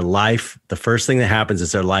is the first thing that happens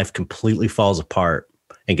is their life completely falls apart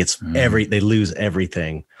and gets they lose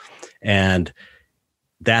everything. And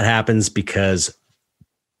that happens because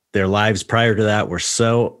their lives prior to that were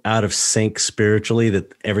so out of sync spiritually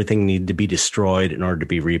that everything needed to be destroyed in order to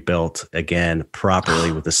be rebuilt again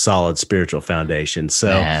properly with a solid spiritual foundation. So,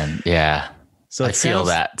 So I feel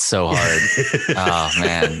that so hard. Oh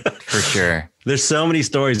man, for sure. There's so many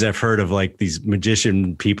stories I've heard of like these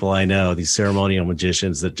magician people I know, these ceremonial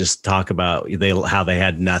magicians that just talk about how they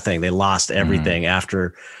had nothing. They lost everything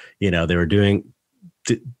after, they were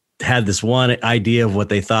had this one idea of what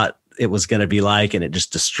they thought it was going to be like, and it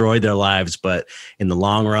just destroyed their lives. But in the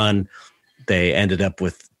long run, they ended up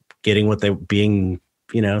with getting what they being,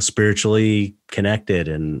 spiritually connected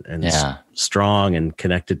and strong and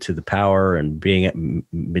connected to the power and being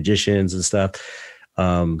magicians and stuff.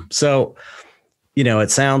 So,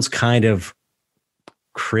 it sounds kind of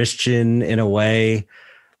Christian in a way,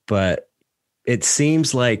 but it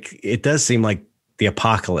does seem like the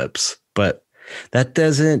apocalypse, but that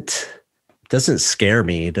doesn't scare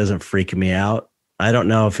me. It doesn't freak me out. I don't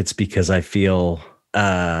know if it's because I feel,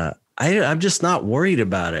 I'm just not worried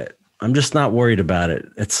about it.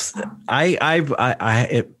 It's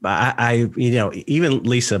even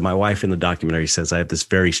Lisa, my wife in the documentary, says I have this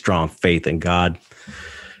very strong faith in God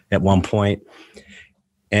at one point.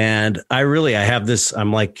 And I have this, I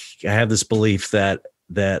have this belief that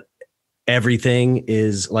everything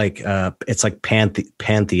is like, it's like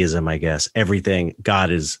pantheism, I guess. Everything, God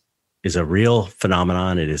is a real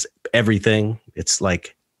phenomenon. It is everything. It's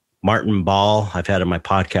like Martin Ball, I've had on my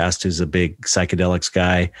podcast, who's a big psychedelics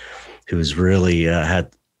guy, who's really has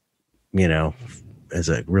a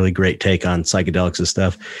really great take on psychedelics and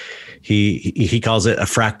stuff. He calls it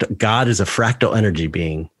God is a fractal energy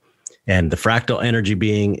being, and the fractal energy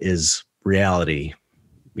being is reality.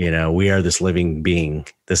 We are this living being.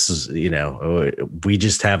 This is, we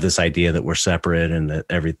just have this idea that we're separate and that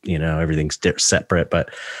everything's separate.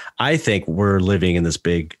 But I think we're living in this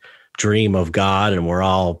big dream of God, and we're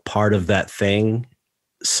all part of that thing.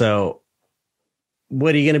 So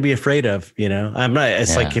what are you going to be afraid of? I'm not,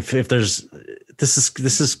 it's like, if there's,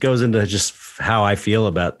 this goes into just how I feel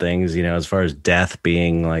about things, as far as death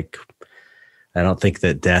being like, I don't think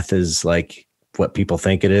that death is like what people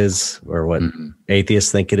think it is, or what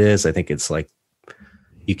atheists think it is. I think it's like,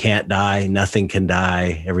 you can't die. Nothing can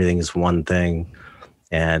die. Everything is one thing.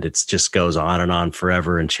 And it just goes on and on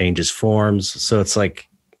forever and changes forms. So it's like,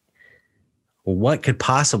 what could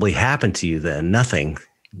possibly happen to you then? Nothing.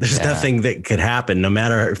 There's nothing that could happen. No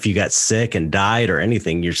matter if you got sick and died or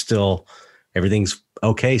anything, you're still everything's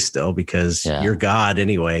okay still because you're God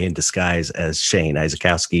anyway in disguise as Shane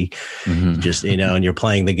Isakowski. Just, and you're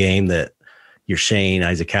playing the game that you're Shane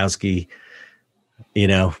Isakowski.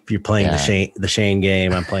 If you're playing the Shane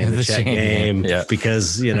game, I'm playing the Chet game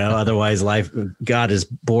because, otherwise God is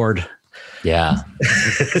bored. Yeah.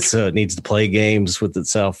 So it needs to play games with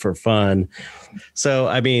itself for fun. So,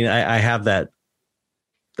 I mean, I have that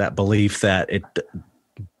belief that it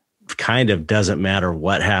kind of doesn't matter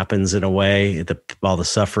what happens in a way. All the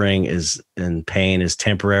suffering and pain is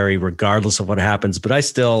temporary, regardless of what happens. But I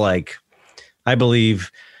still I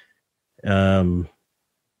believe, I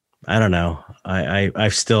don't know. I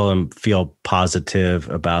still feel positive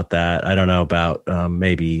about that. I don't know about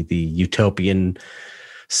maybe the utopian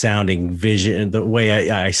sounding vision. The way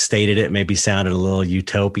I stated it maybe sounded a little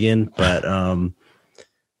utopian, but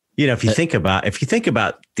if you think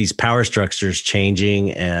about these power structures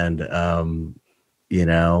changing, and you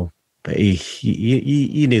knew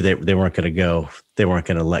they weren't going to go. They weren't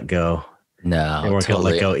going to let go. No, they weren't going to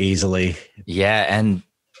let go easily. Yeah,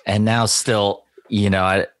 and now still,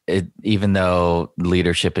 even though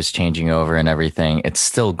leadership is changing over and everything, it's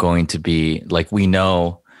still going to be we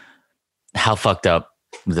know how fucked up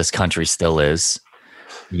this country still is,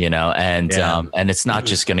 and it's not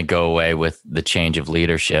just going to go away with the change of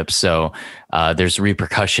leadership. So there's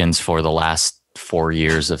repercussions for the last 4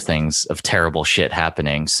 years of terrible shit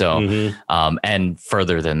happening. So, and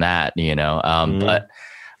further than that, but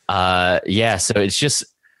so it's just,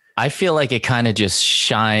 I feel like it kind of just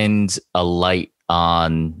shined a light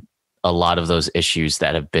on a lot of those issues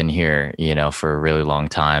that have been here, for a really long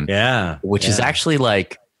time. Yeah. Which is actually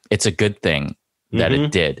it's a good thing that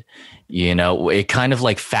it did. It kind of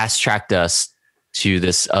fast tracked us to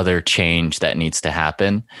this other change that needs to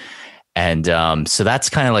happen. And so that's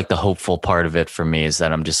kind of the hopeful part of it for me, is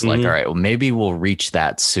that I'm just all right, well, maybe we'll reach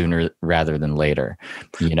that sooner rather than later,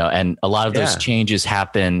 and a lot of those changes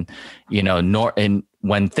happen, and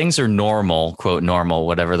when things are normal, quote normal,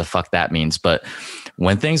 whatever the fuck that means. But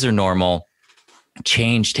when things are normal,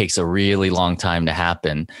 change takes a really long time to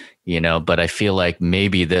happen, but I feel like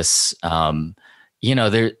maybe this,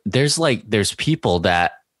 there's people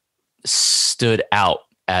that stood out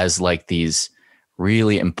as these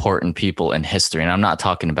really important people in history. And I'm not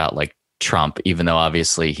talking about Trump, even though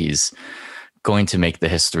obviously he's going to make the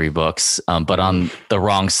history books, but on the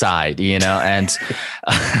wrong side, and,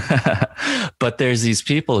 but there's these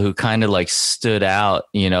people who kind of stood out,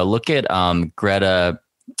 look at, Greta,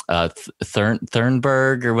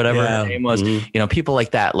 Thunberg or whatever her name was, people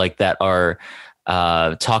like that are,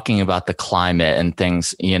 talking about the climate and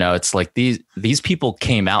things, it's these people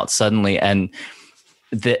came out suddenly, and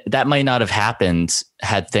that might not have happened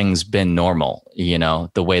had things been normal,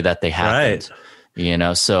 the way that they happened,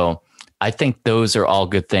 so I think those are all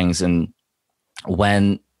good things. And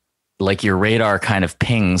when your radar kind of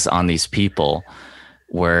pings on these people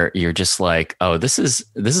where you're just oh, this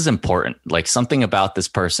is important. Something about this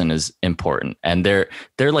person is important. And they're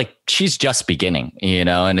she's just beginning,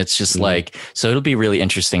 and it's just so it'll be really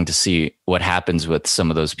interesting to see what happens with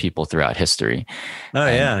some of those people throughout history. Oh,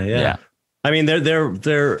 yeah. I mean,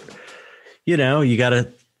 they're you got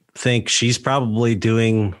to think she's probably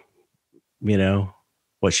doing,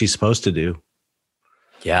 what she's supposed to do.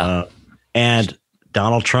 Yeah. And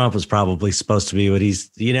Donald Trump was probably supposed to be what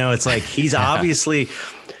he's, it's he's obviously,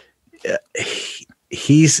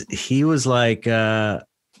 he was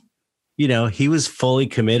he was fully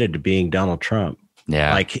committed to being Donald Trump.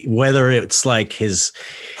 Yeah. Whether it's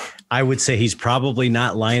I would say he's probably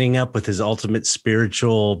not lining up with his ultimate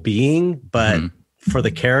spiritual being, but for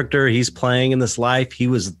the character he's playing in this life, he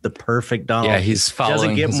was the perfect Donald. Yeah, he's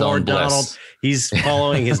following his own bliss. He's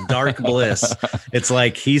following his dark bliss. It's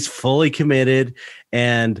he's fully committed,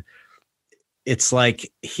 and it's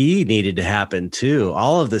he needed to happen too.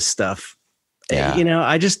 All of this stuff,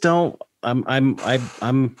 I just don't.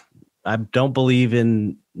 I don't believe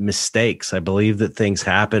in mistakes. I believe that things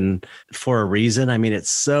happen for a reason. I mean,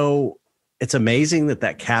 it's amazing that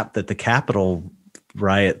the Capitol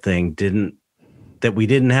riot thing that we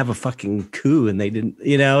didn't have a fucking coup, and they didn't,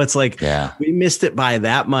 it's we missed it by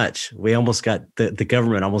that much. We almost got the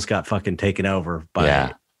government almost got fucking taken over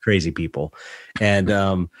by crazy people. And,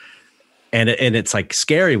 and it's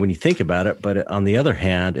scary when you think about it. But on the other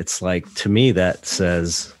hand, it's to me, that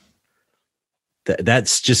says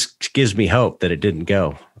that's just gives me hope that it didn't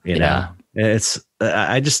go, it's,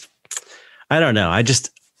 I don't know. I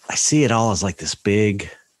see it all as this big,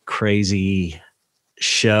 crazy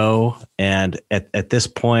show, and at this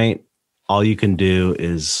point all you can do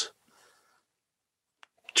is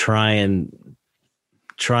try and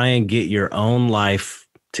get your own life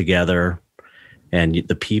together and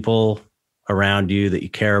the people around you that you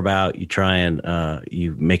care about, you try and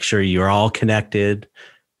you make sure you're all connected,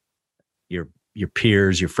 your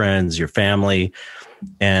peers, your friends, your family,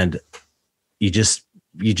 and you just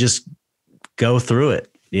go through it.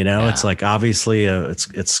 It's like, obviously it's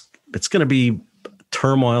going to be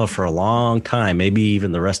turmoil for a long time, maybe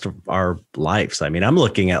even the rest of our lives. I mean, I'm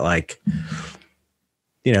looking at like,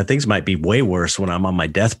 things might be way worse when I'm on my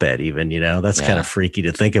deathbed even, that's kind of freaky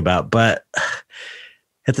to think about. But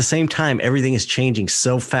at the same time, everything is changing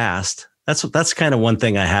so fast. That's kind of one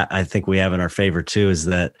thing I think we have in our favor too, is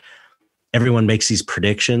that everyone makes these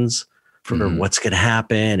predictions for what's going to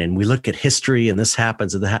happen. And we look at history and this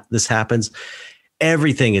happens and this happens.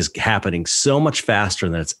 Everything is happening so much faster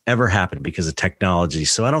than it's ever happened because of technology.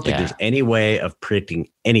 So I don't think there's any way of predicting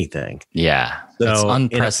anything. Yeah. So, it's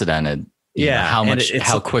unprecedented.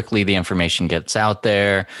 How quickly the information gets out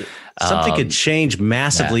there. Something could change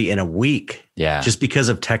massively in a week. Yeah. Just because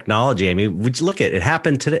of technology. I mean, would you look at it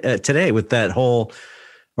happened today with that whole,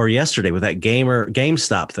 or yesterday with that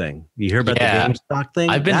GameStop thing. You hear about the GameStop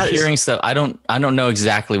thing? I've been hearing stuff. I don't know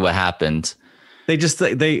exactly what happened.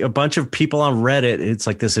 A bunch of people on Reddit, it's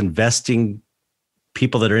like this investing,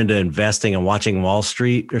 people that are into investing and watching Wall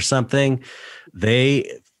Street or something.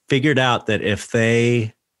 They figured out that if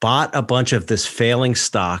they bought a bunch of this failing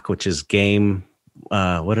stock, which is what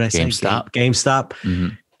did I say? GameStop.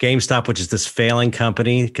 GameStop, GameStop, which is this failing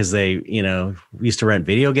company because they, used to rent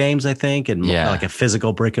video games, I think, and like a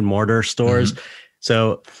physical brick and mortar stores.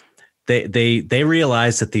 So they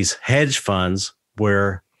realized that these hedge funds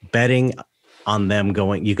were betting on them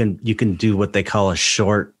going. You can do what they call a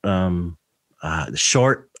short a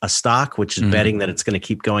stock, which is betting that it's going to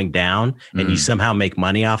keep going down, and you somehow make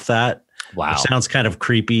money off that. Wow, which sounds kind of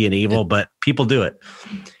creepy and evil, but people do it.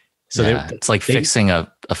 So it's like fixing a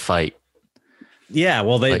fight. Yeah,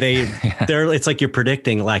 well, it's like you're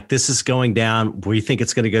predicting, like, this is going down. We think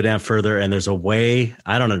it's going to go down further, and there's a way.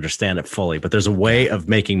 I don't understand it fully, but there's a way of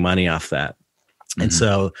making money off that. And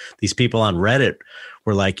so these people on Reddit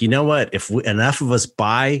were like, you know what? If enough of us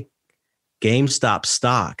buy GameStop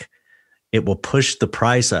stock, it will push the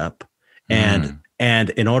price up. And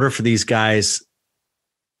in order for these guys,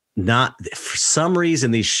 for some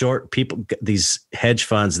reason, these hedge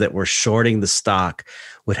funds that were shorting the stock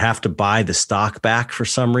would have to buy the stock back for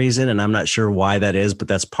some reason. And I'm not sure why that is, but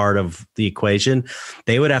that's part of the equation.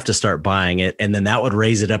 They would have to start buying it, and then that would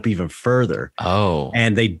raise it up even further. Oh,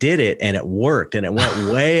 and they did it, and it worked, and it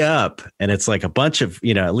went way up. And it's like a bunch of,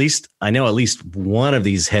 at least one of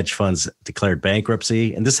these hedge funds declared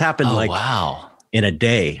bankruptcy. And this happened in a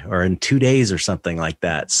day or in 2 days or something like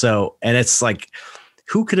that. So, and it's like,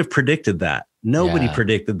 who could have predicted that? Nobody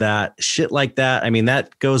predicted that. Shit like that. I mean,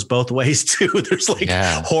 that goes both ways too. There's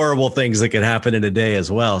horrible things that could happen in a day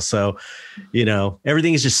as well. So,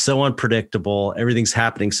 everything is just so unpredictable. Everything's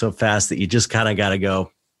happening so fast that you just kind of got to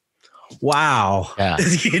go, wow, and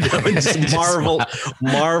just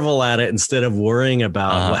marvel at it instead of worrying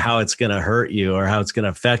about how it's going to hurt you or how it's going to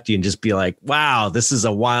affect you, and just be like, wow, this is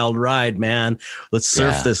a wild ride, man. Let's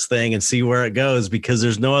surf this thing and see where it goes, because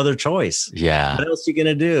there's no other choice. Yeah. What else are you going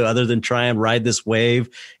to do other than try and ride this wave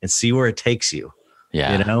and see where it takes you?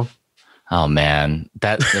 Yeah. Oh man,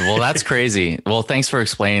 that's crazy. Well, thanks for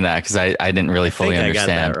explaining that, because I didn't really fully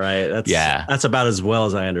understand. I got that right. That's about as well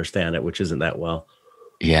as I understand it, which isn't that well.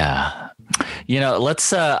 Yeah.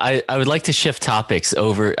 Let's, I would like to shift topics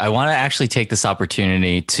over. I want to actually take this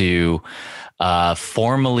opportunity to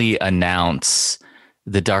formally announce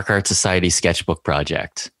the Dark Art Society sketchbook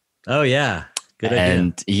project. Oh yeah. Good idea.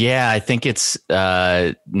 And I think it's,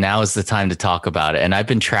 now is the time to talk about it. And I've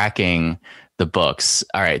been tracking the books.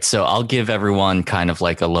 All right. So I'll give everyone kind of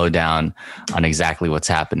like a lowdown on exactly what's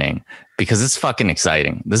happening, because it's fucking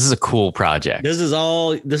exciting. This is a cool project. This is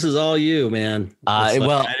all you, man.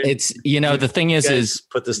 It's the thing is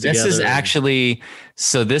put this together. This is actually,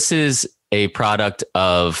 so this is a product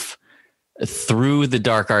of, through the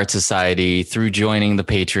Dark Art Society, through joining the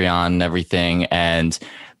Patreon and everything, and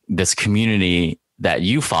this community that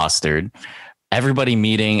you fostered, everybody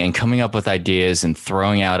meeting and coming up with ideas and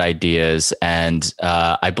throwing out ideas. And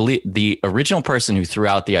I believe the original person who threw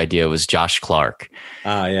out the idea was Josh Clark.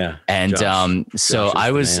 Yeah. And so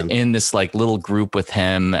I was in this like little group with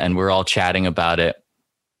him, and we're all chatting about it.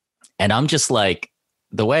 And I'm just like,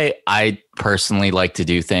 the way I personally like to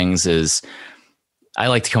do things is I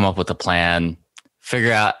like to come up with a plan,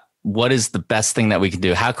 figure out what is the best thing that we can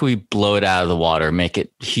do. How can we blow it out of the water, make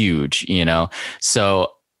it huge,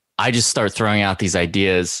 So I just start throwing out these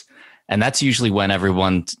ideas, and that's usually when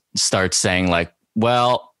everyone starts saying like,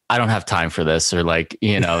 well, I don't have time for this, or like,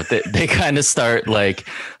 they kind of start like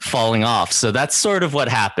falling off. So that's sort of what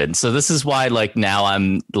happened. So this is why like now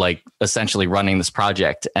I'm like essentially running this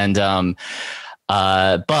project. And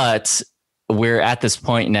but we're at this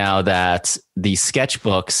point now that the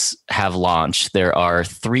sketchbooks have launched. There are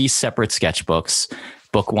 3 separate sketchbooks,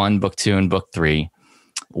 book 1, book 2, and book 3.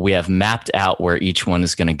 We have mapped out where each one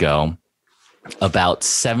is going to go. About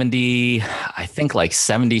 70, I think like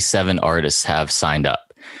 77 artists have signed up.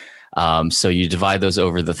 So you divide those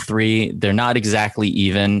over the 3. They're not exactly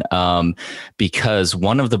even, because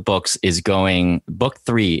one of the books book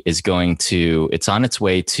 3 is it's on its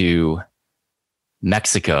way to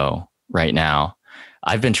Mexico right now.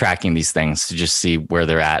 I've been tracking these things to just see where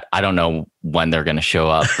they're at. I don't know when they're going to show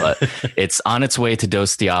up, but it's on its way to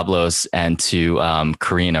Dos Diablos and to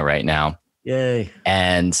Carina right now. Yay.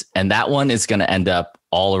 And that one is going to end up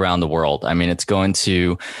all around the world. I mean, it's going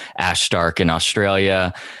to Ashtark in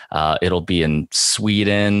Australia. It'll be in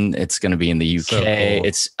Sweden. It's going to be in the UK. So cool.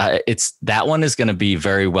 It's that one is going to be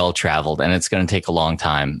very well traveled, and it's going to take a long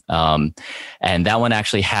time. And that one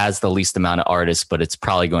actually has the least amount of artists, but it's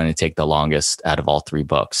probably going to take the longest out of all 3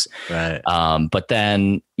 books. Right. But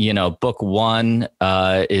then, book 1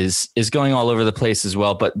 is going all over the place as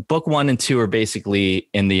well. But book 1 and 2 are basically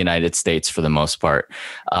in the United States for the most part.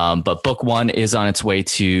 But book 1 is on its way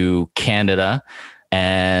to Canada,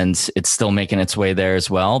 and it's still making its way there as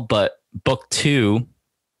well. But book 2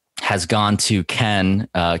 has gone to Ken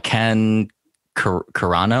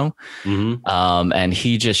Carano, and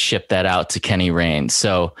he just shipped that out to Kenny Rain.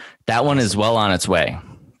 So that one is well on its way.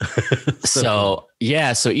 So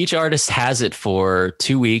each artist has it for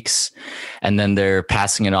 2 weeks, and then they're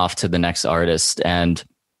passing it off to the next artist. And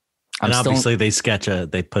obviously they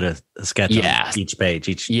put a sketch on each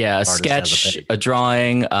page. A sketch, a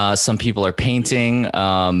drawing. Some people are painting.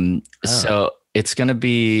 So it's going to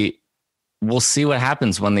be, we'll see what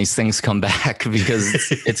happens when these things come back, because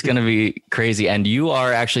it's going to be crazy. And you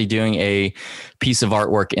are actually doing a piece of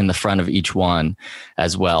artwork in the front of each one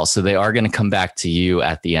as well. So they are going to come back to you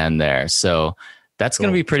at the end there. So that's going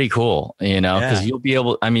to be pretty cool, because you'll be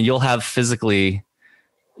able,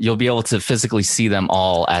 you'll be able to physically see them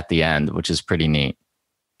all at the end, which is pretty neat.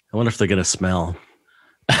 I wonder if they're going to smell.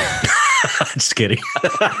 Just kidding.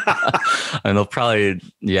 They'll probably,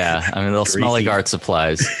 they'll smell like art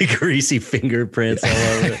supplies. Greasy fingerprints all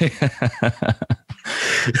over it.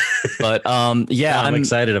 But I'm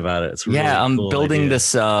excited about it. It's really I'm cool building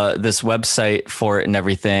idea. this website for it and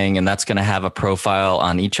everything, and that's going to have a profile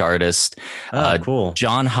on each artist. Cool.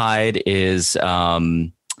 John Hyde is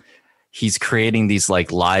he's creating these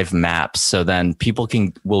like live maps, so then people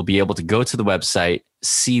will be able to go to the website,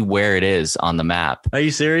 see where it is on the map. Are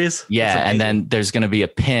you serious? Yeah, and then there's going to be a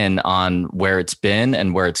pin on where it's been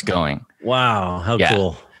and where it's going. Wow, how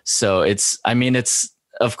cool. So it's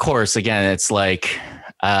of course, again, it's like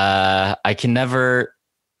I can never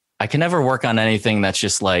work on anything that's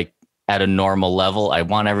just like at a normal level. I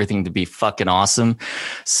want everything to be fucking awesome.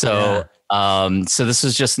 So so this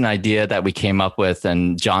was just an idea that we came up with,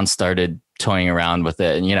 and John started toying around with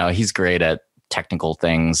it, and he's great at technical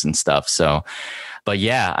things and stuff. So, but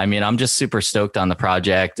I'm just super stoked on the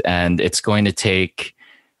project, and it's going to take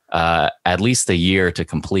at least a year to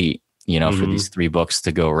complete, for these 3 books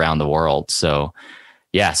to go around the world. So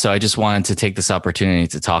so I just wanted to take this opportunity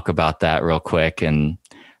to talk about that real quick. And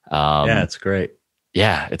it's great.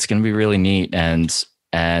 Yeah, it's going to be really neat.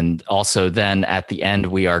 And also then at the end,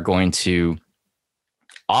 we are going to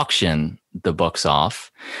auction the books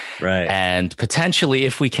off. Right. And potentially,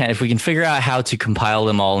 if we can figure out how to compile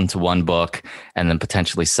them all into one book and then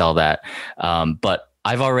potentially sell that. But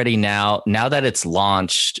I've already now that it's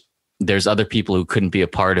launched, there's other people who couldn't be a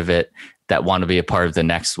part of it that want to be a part of the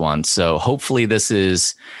next one. So hopefully this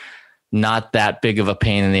is not that big of a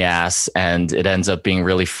pain in the ass, and it ends up being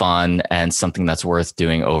really fun and something that's worth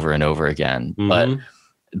doing over and over again.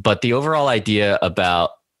 But the overall idea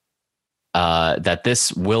about that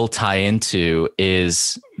this will tie into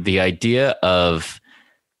is the idea of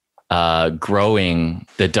growing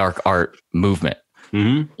the dark art movement,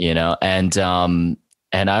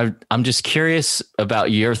 and I'm just curious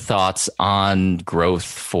about your thoughts on growth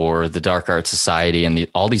for the Dark Art Society and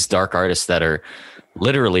all these dark artists that are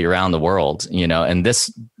literally around the world, and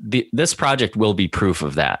this project will be proof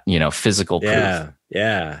of that, physical proof.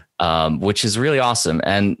 Yeah. Which is really awesome.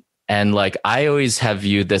 And like, I always have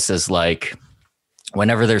viewed this as like,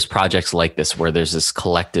 whenever there's projects like this, where there's this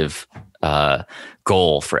collective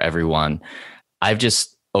goal for everyone, I've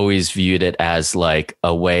just always viewed it as like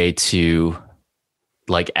a way to,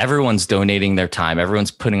 like, everyone's donating their time.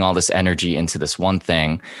 Everyone's putting all this energy into this one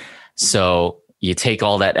thing. So you take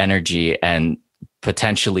all that energy and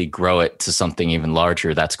potentially grow it to something even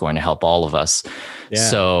larger that's going to help all of us. Yeah.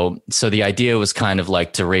 So the idea was kind of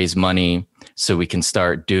like to raise money so we can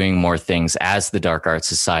start doing more things as the Dark Art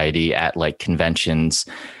Society at like conventions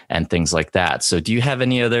and things like that. So do you have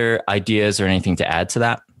any other ideas or anything to add to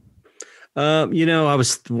that?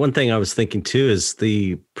 One thing I was thinking too is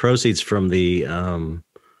the proceeds from the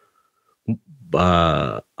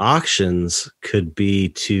auctions could be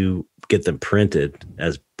to get them printed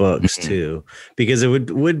as books too, because it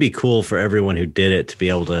would be cool for everyone who did it to be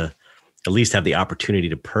able to at least have the opportunity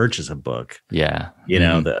to purchase a book. Yeah.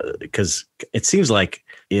 Because it seems like,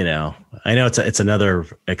 I know it's another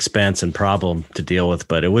expense and problem to deal with,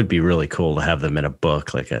 but it would be really cool to have them in a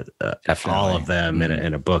book, like all of them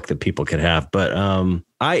in a book that people could have. But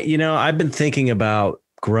I've been thinking about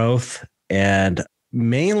growth, and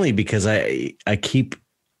mainly because I keep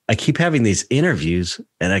having these interviews,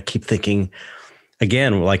 and I keep thinking,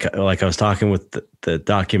 again, like I was talking with the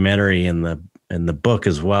documentary and the book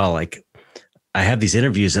as well. Like I have these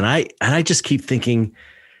interviews, and I just keep thinking,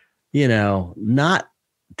 not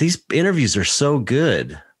these interviews are so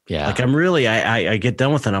good. Yeah. Like I'm really, I get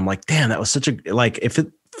done with it. I'm like, damn, that was such a, like, if it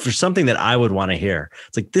for something that I would want to hear,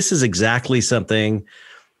 it's like, this is exactly something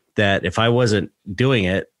that if I wasn't doing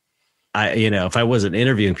it, if I wasn't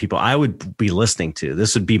interviewing people, I would be listening to.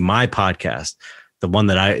 This would be my podcast, the one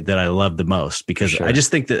that I love the most, because I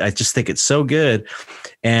just think it's so good.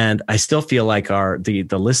 And I still feel like the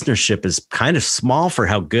listenership is kind of small for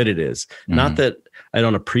how good it is. Mm-hmm. Not that I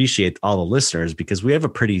don't appreciate all the listeners, because we have a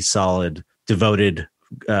pretty solid, devoted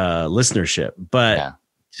listenership. But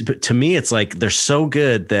to me, it's like they're so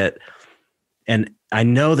good that, and I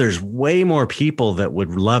know there's way more people that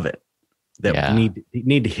would love it, that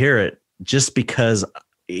need to hear it, just because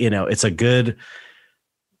it's a good,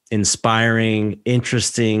 inspiring,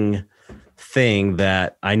 interesting thing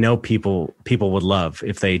that I know people would love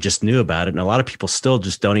if they just knew about it. And a lot of people still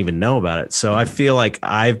just don't even know about it. So I feel like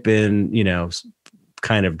I've been,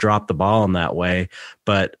 kind of dropped the ball in that way,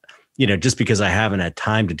 but just because I haven't had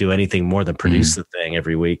time to do anything more than produce the thing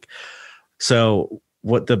every week. So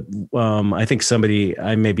I think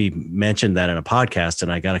I maybe mentioned that in a podcast,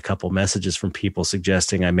 and I got a couple messages from people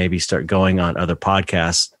suggesting I maybe start going on other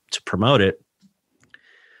podcasts to promote it.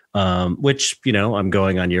 Which, I'm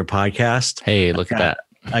going on your podcast. Hey, look at that.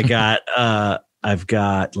 I've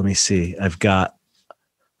got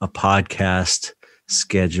a podcast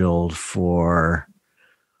scheduled for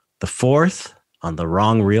the 4th on the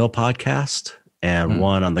Wrong Reel podcast, and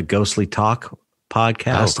one on the Ghostly Talk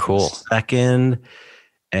podcast. Oh, cool. 2nd.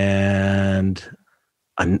 And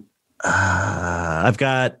I've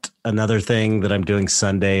got another thing that I'm doing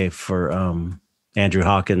Sunday for Andrew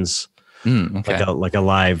Hawkins. Okay. Like a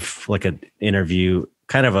live, like an interview,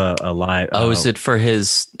 kind of a live. Is it for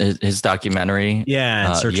his documentary?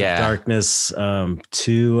 Yeah. In Search of Darkness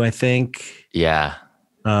 2, I think. Yeah.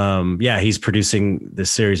 He's producing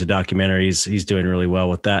this series of documentaries. He's doing really well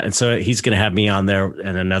with that. And so he's going to have me on there,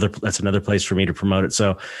 and that's another place for me to promote it.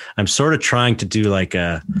 So I'm sort of trying to do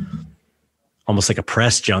almost like a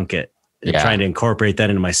press junket, and trying to incorporate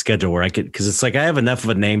that into my schedule where I could, because it's like I have enough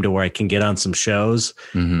of a name to where I can get on some shows,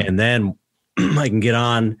 and then I can get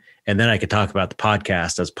on, and then I could talk about the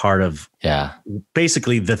podcast as part of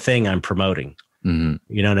basically the thing I'm promoting. You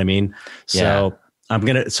know what I mean? So I'm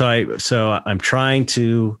trying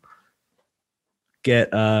to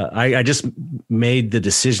get, I just made the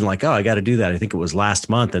decision like, I got to do that. I think it was last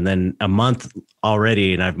month, and then a month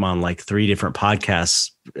already, and I'm on like 3 different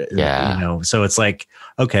podcasts, so it's like,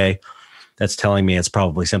 okay, that's telling me it's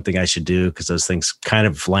probably something I should do, because those things kind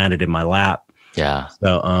of landed in my lap. Yeah.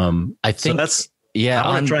 So, I think that's, I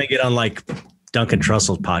want to try and get on like Duncan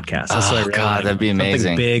Trussell's podcast. That's that'd be amazing.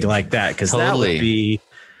 Something big like that. Cause that would be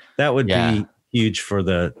huge for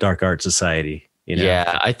the Dark Art Society.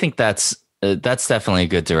 Yeah. I think that's definitely a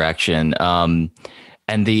good direction. And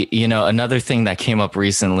another thing that came up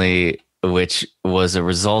recently, which was a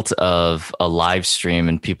result of a live stream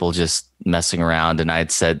and people just messing around. And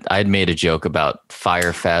I'd made a joke about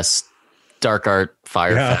Firefest, Dark Art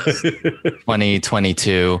Firefest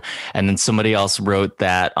 2022. And then somebody else wrote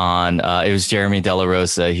that on, it was Jeremy Della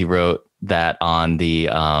Rosa. He wrote that on the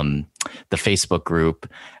Facebook group.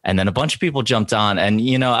 And then a bunch of people jumped on, and,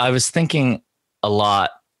 I was thinking a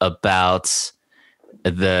lot about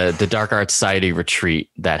the Dark Art Society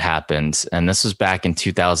retreat that happened. And this was back in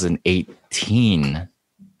 2018,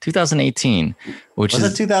 which was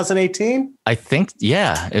it 2018? I think,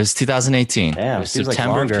 it was 2018. Damn, it was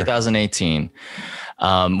September of 2018,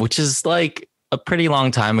 which is like a pretty long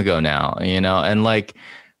time ago now, and like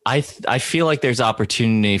I feel like there's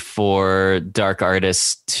opportunity for dark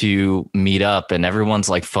artists to meet up, and everyone's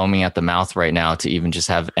like foaming at the mouth right now to even just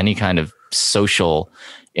have any kind of social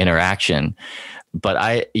interaction. But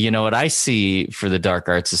what I see for the Dark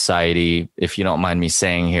Art Society, if you don't mind me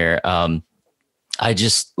saying here, I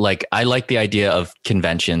like the idea of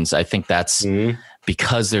conventions. I think that's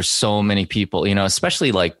because there's so many people,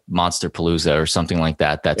 especially like Monsterpalooza or something like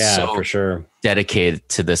that. That's for sure dedicated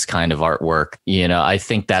to this kind of artwork. I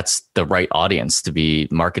think that's the right audience to be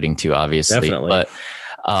marketing to, obviously. Definitely.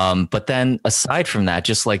 But then aside from that,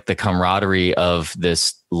 just like the camaraderie of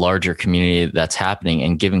this larger community that's happening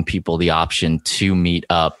and giving people the option to meet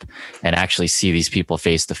up and actually see these people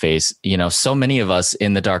face to face. So many of us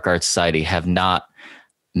in the Dark Art Society have not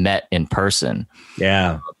met in person.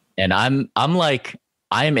 Yeah. And I'm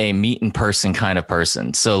a meet in person kind of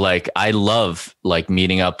person. So like, I love like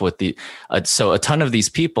meeting up with so a ton of these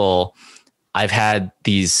people I've had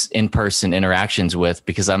these in-person interactions with,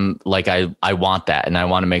 because I'm like, I want that. And I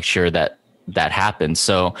want to make sure that happens.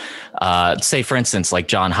 So, say for instance, like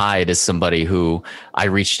John Hyde is somebody who I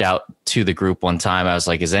reached out to the group one time. I was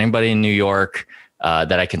like, is anybody in New York,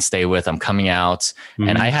 that I can stay with? I'm coming out.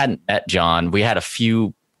 And I hadn't met John. We had a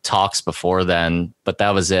few talks before then, but that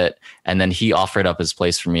was it. And then he offered up his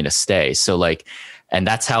place for me to stay. So like, and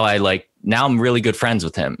that's how now I'm really good friends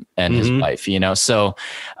with him and his wife, so,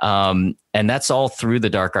 and that's all through the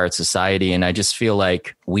Dark Art Society. And I just feel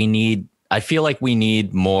like we need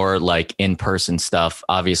more like in-person stuff,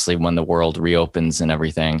 obviously when the world reopens and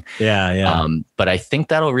everything. Yeah. But I think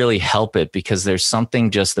that'll really help it, because there's something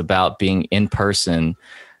just about being in person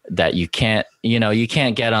that you can't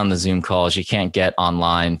get on the Zoom calls. You can't get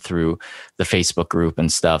online through the Facebook group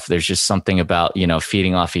and stuff. There's just something about,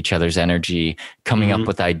 feeding off each other's energy, coming up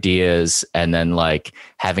with ideas, and then like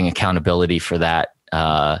having accountability for that,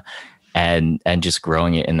 and just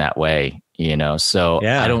growing it in that way, so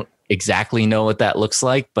I don't exactly know what that looks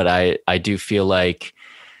like, but I do feel like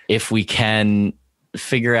if we can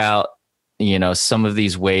figure out, some of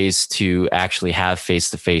these ways to actually have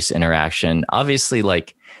face-to-face interaction, obviously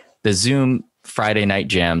like the Zoom Friday night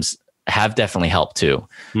jams have definitely helped too.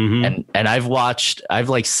 And I've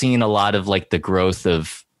like seen a lot of like the growth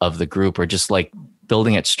of the group, or just like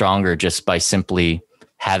building it stronger just by simply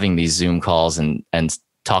having these Zoom calls and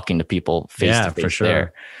talking to people face to face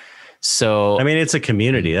there. So, I mean, it's a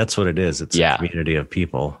community. That's what it is. It's a community of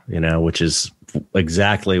people, which is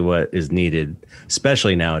exactly what is needed,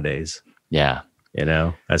 especially nowadays. Yeah.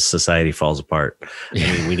 As society falls apart.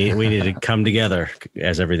 I mean, we need to come together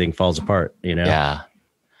as everything falls apart, Yeah.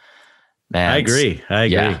 Man, I agree.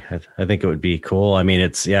 Yeah. I think it would be cool. I mean,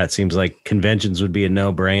 it seems like conventions would be a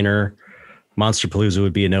no-brainer. Monsterpalooza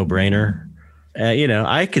would be a no-brainer.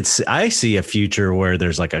 I see a future where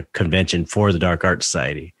there's like a convention for the Dark Art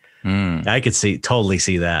Society. I could totally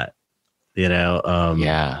see that,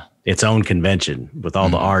 its own convention with all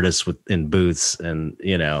the artists in booths, and, but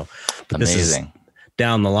amazing. This is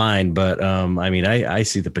down the line. But, I mean, I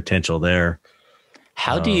see the potential there.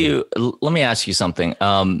 How do you, let me ask you something.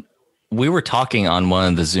 We were talking on one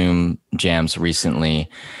of the Zoom jams recently,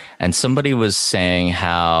 and somebody was saying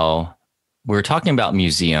how we were talking about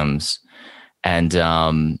museums, and,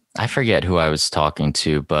 I forget who I was talking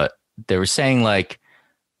to, but they were saying like,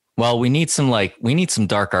 well, we need some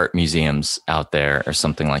dark art museums out there or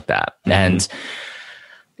something like that. And,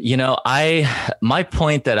 my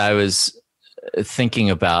point that I was thinking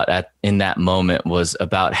about in that moment was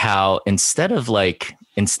about how instead of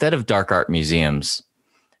dark art museums,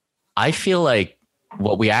 I feel like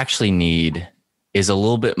what we actually need is a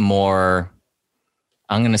little bit more,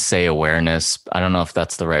 I'm going to say awareness. I don't know if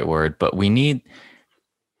that's the right word, but we need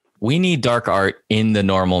dark art in the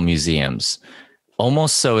normal museums.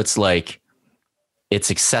 Almost so it's like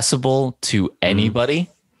it's accessible to anybody,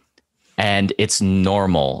 and it's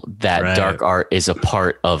normal that dark art is a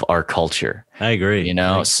part of our culture. I agree.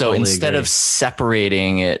 So totally instead agree. of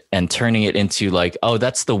separating it and turning it into like, oh,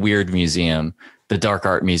 that's the weird museum, the dark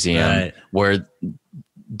art museum, where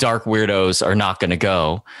dark weirdos are not going to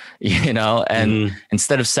go, and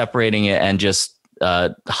instead of separating it and just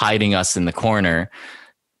hiding us in the corner,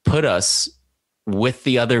 put us with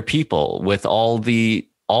the other people, with all the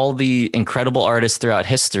incredible artists throughout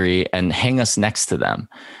history, and hang us next to them.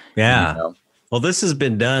 Yeah. Well, this has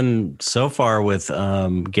been done so far with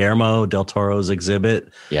Guillermo del Toro's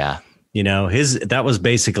exhibit. Yeah. That was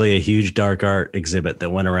basically a huge dark art exhibit that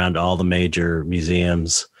went around to all the major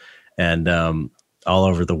museums and all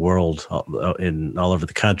over the world, all over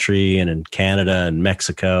the country, and in Canada and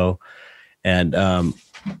Mexico. And,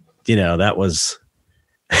 that was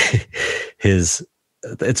his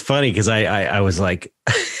it's funny because I was like,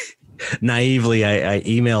 naively, I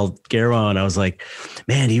emailed Guillermo and I was like,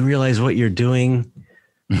 man, do you realize what you're doing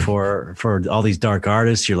for all these dark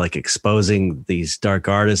artists? You're like exposing these dark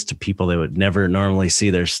artists to people that would never normally see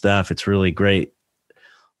their stuff. It's really great.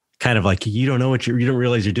 Kind of like, you don't know what you don't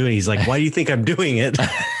realize you're doing. He's like, why do you think I'm doing it?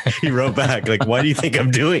 He wrote back like, why do you think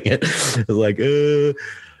I'm doing it? I was like,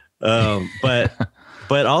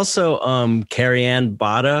 but also Carrie Ann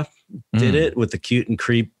Botta did it with the cute and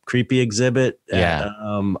creepy exhibit. Yeah.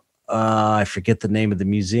 I forget the name of the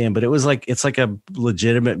museum, but it's like a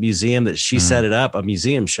legitimate museum that she set it up, a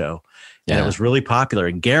museum show. And it was really popular.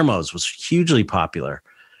 And Guillermo's was hugely popular.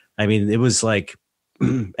 I mean, it was like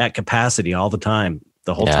at capacity all the time.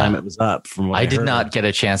 The whole time it was up. From what I did not get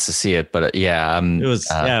a chance to see it, but it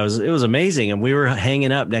was amazing. And we were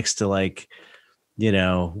hanging up next to like,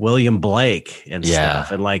 William Blake and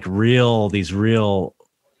stuff, and like these real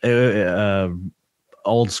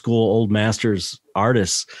old school, old masters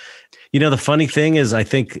artists. The funny thing is, I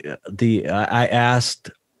think I asked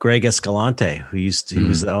Greg Escalante, who was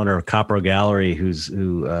the owner of Copro Gallery,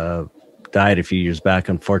 who died a few years back,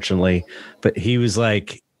 unfortunately, but he was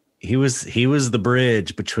like. He was the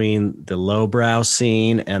bridge between the lowbrow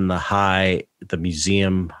scene and the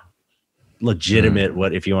museum, legitimate,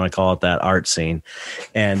 what if you want to call it that, art scene.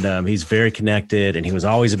 And he's very connected, and he was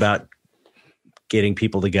always about getting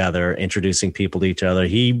people together, introducing people to each other.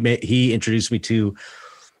 He introduced me to,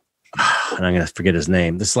 and I'm going to forget his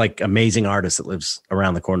name, this like amazing artist that lives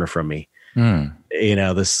around the corner from me. He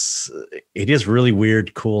does really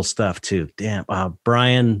weird, cool stuff too. Damn,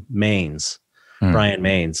 Brian Maines. Brian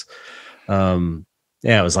Maines.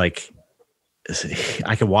 It was like,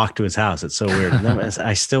 I could walk to his house. It's so weird.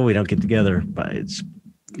 We don't get together, but it's,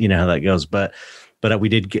 how that goes. But we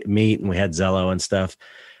did meet, and we had Zello and stuff.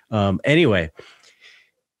 Anyway,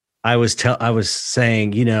 I was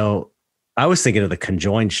saying, I was thinking of the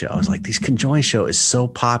Conjoined show. I was like, this Conjoined show is so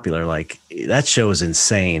popular. Like, that show is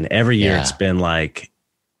insane. Every year it's been like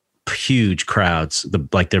huge crowds,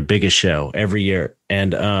 their biggest show every year.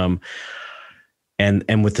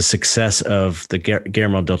 And with the success of the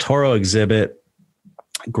Guillermo del Toro exhibit,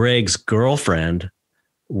 Greg's girlfriend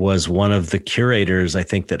was one of the curators, I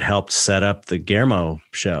think, that helped set up the Guillermo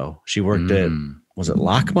show. She worked at, was it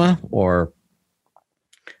LACMA, or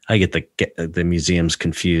I get the museums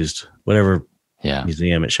confused, whatever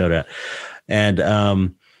museum it showed at. And,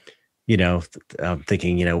 I'm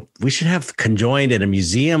thinking, we should have Conjoined in a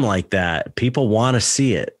museum like that. People want to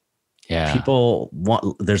see it. Yeah.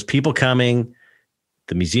 There's people coming.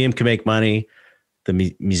 The museum can make money.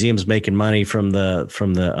 The museum's making money from the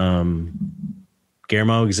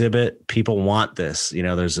Guillermo exhibit. People want this.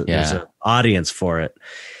 There's an audience for it.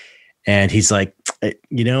 And he's like,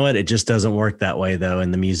 you know what? It just doesn't work that way, though.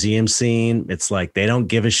 In the museum scene, it's like they don't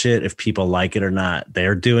give a shit if people like it or not.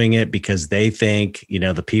 They're doing it because they think,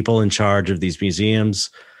 the people in charge of these museums,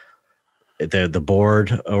 the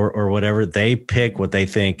board or whatever, they pick what they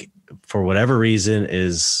think for whatever reason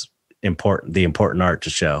is the important art to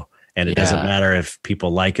show. And it doesn't matter if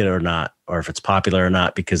people like it or not, or if it's popular or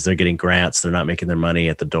not, because they're getting grants. They're not making their money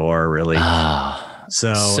at the door, really.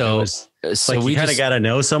 So we kind of got to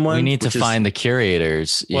know someone. We need to find the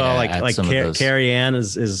curators. Well, like Carrie Ann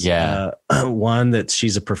is one that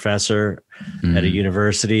she's a professor at a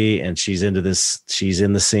university, and she's into this. She's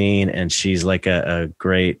in the scene, and she's like a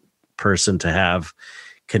great person to have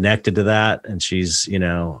connected to that. And she's,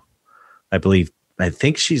 I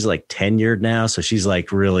think she's like tenured now. So she's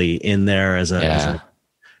like really in there as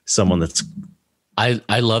someone that's.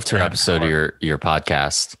 I loved her episode of your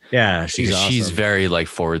podcast. Yeah. She's awesome. She's very like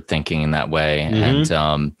forward thinking in that way.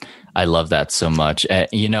 And I love that so much.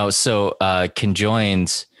 So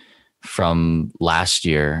Conjoined from last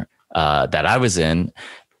year that I was in,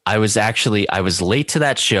 I was late to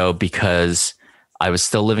that show because I was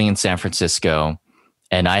still living in San Francisco.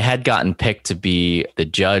 And I had gotten picked to be the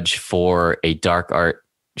judge for a dark art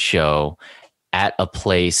show at a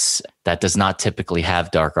place that does not typically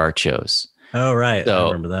have dark art shows. Oh, right. So,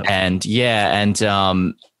 I remember that.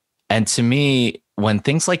 And to me, when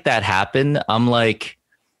things like that happen, I'm like,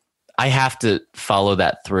 I have to follow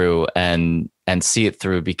that through and see it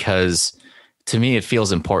through, because to me, it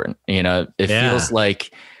feels important. It feels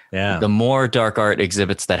like the more dark art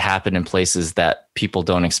exhibits that happen in places that people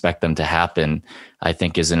don't expect them to happen, I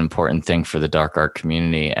think is an important thing for the dark art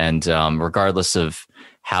community. And regardless of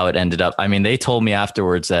how it ended up, I mean, they told me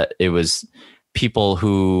afterwards that it was people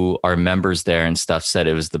who are members there and stuff said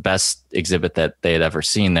it was the best exhibit that they had ever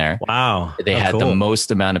seen there. Wow. They had the most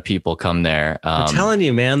amount of people come there. I'm telling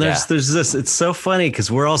you, man, there's this, it's so funny because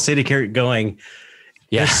we're all sitting here going,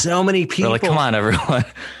 Yeah. There's so many people. We're like, come on, everyone.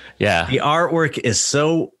 Yeah. The artwork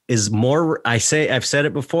is more. I've said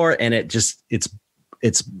it before, and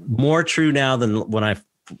it's more true now than when I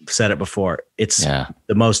said it before. It's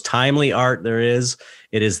the most timely art there is.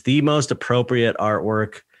 It is the most appropriate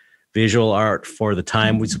artwork, visual art for the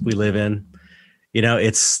time we live in. You know,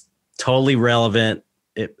 it's totally relevant.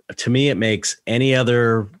 To me, it makes any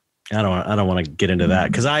other. I don't want to get into that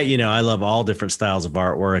because I love all different styles of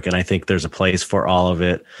artwork, and I think there's a place for all of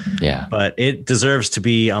it. Yeah. But it deserves to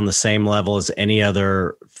be on the same level as any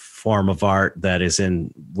other form of art that is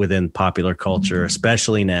within popular culture,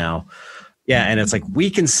 especially now. Yeah. And it's like, we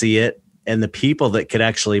can see it, and the people that could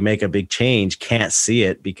actually make a big change can't see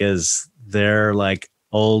it because they're like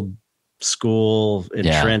old school,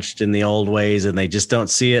 entrenched in the old ways, and they just don't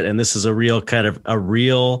see it. And this is a real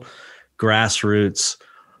grassroots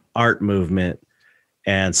art movement.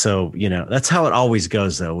 And so, that's how it always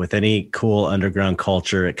goes though, with any cool underground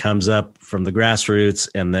culture. It comes up from the grassroots,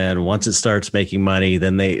 and then once it starts making money,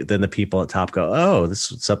 then the people at top go, oh,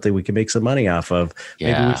 this is something we can make some money off of.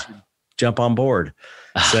 Yeah. Maybe we should jump on board.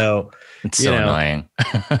 So it's so annoying.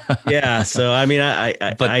 Yeah. So, I mean,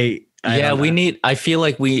 I feel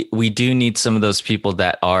like we do need some of those people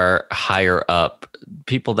that are higher up,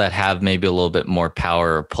 people that have maybe a little bit more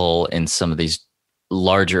power or pull in some of these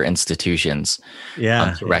larger institutions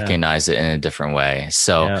to recognize it in a different way.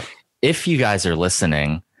 So if you guys are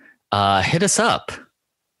listening, hit us up.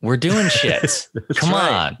 We're doing shit. Come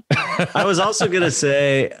on. I was also going to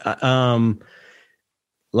say,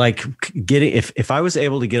 if I was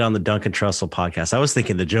able to get on the Duncan Trussell podcast, I was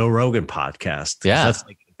thinking the Joe Rogan podcast. Yeah.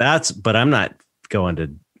 But I'm not going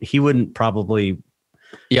to, he wouldn't probably,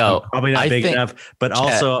 probably not big enough, but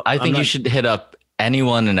also I think you should hit up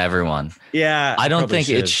anyone and everyone. Yeah. I don't think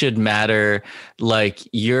it should matter. Like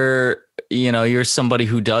you're somebody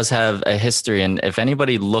who does have a history. And if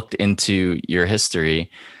anybody looked into your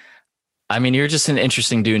history, I mean, you're just an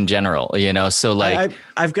interesting dude in general, so like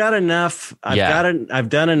I've got enough. I've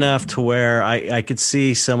done enough to where I could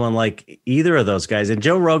see someone like either of those guys. And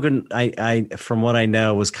Joe Rogan, I from what I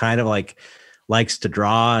know, was kind of like likes to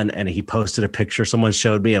draw, and he posted a picture someone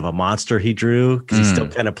showed me of a monster he drew because he still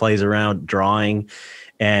kind of plays around drawing,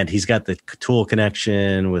 and he's got the Tool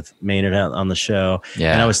connection with Maynard on the show.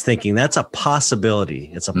 Yeah. And I was thinking that's a possibility.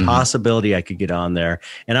 It's a possibility I could get on there.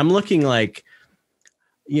 And I'm looking like,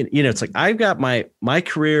 it's like I've got my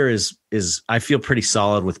career is I feel pretty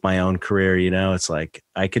solid with my own career. It's like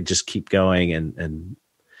I could just keep going and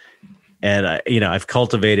I, I've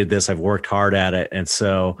cultivated this. I've worked hard at it, and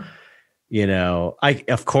so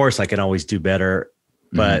of course I can always do better,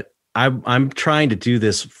 but I'm trying to do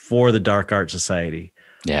this for the Dark Art Society.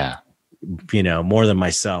 Yeah, more than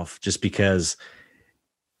myself, just because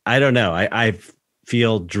I don't know. I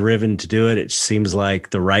feel driven to do it. It seems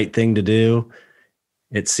like the right thing to do.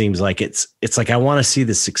 It seems like it's like I want to see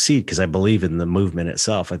this succeed because I believe in the movement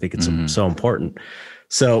itself. I think it's so important.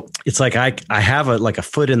 So it's like I have a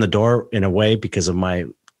foot in the door in a way because of my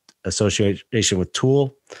association with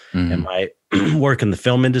Tool and my work in the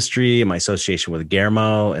film industry and my association with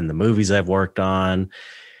Guillermo and the movies I've worked on.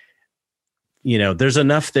 There's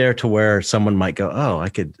enough there to where someone might go, oh, I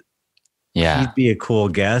could, he'd be a cool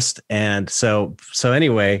guest. And so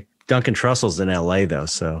anyway, Duncan Trussell's in LA though.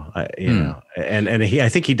 So and I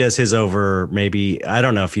think he does his over, maybe, I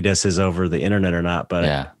don't know if he does his over the internet or not,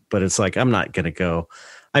 but it's like, I'm not going to go.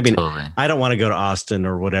 I mean, totally. I don't want to go to Austin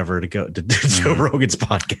or whatever to go to Joe Rogan's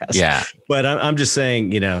podcast. Yeah. But I'm just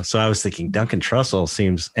saying, so I was thinking Duncan Trussell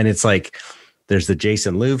seems, and it's like, there's the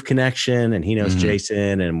Jason Louv connection, and he knows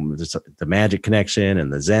Jason, and the magic connection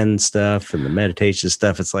and the Zen stuff and the meditation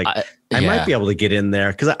stuff. It's like, I might be able to get in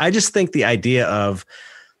there. Cause I just think the idea of,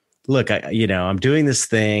 look, I'm doing this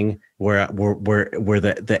thing where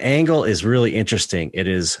the angle is really interesting. It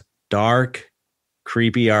is dark,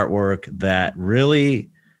 creepy artwork that really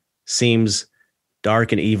seems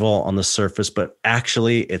dark and evil on the surface, but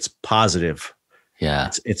actually it's positive.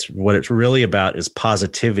 Yeah. It's what it's really about is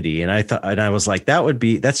positivity. And I was like,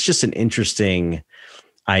 that's just an interesting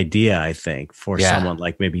idea, I think, for someone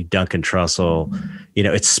like maybe Duncan Trussell.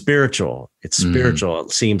 It's spiritual. It's spiritual.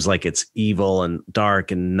 It seems like it's evil and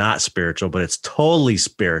dark and not spiritual, but it's totally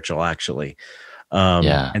spiritual, actually.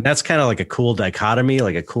 And that's kind of like a cool dichotomy,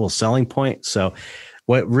 like a cool selling point. So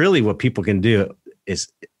what people can do is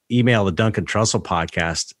email the Duncan Trussell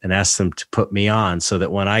podcast and ask them to put me on, so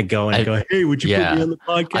that when I go and go, hey, would you put me on the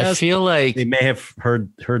podcast? I feel like they may have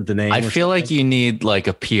heard the name. I feel like you need like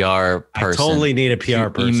a PR person. I totally need a PR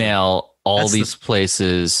person. Email all these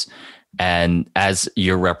places and as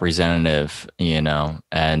your representative, and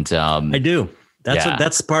I do.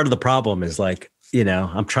 That's part of the problem is like,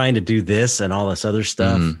 I'm trying to do this and all this other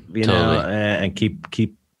stuff, and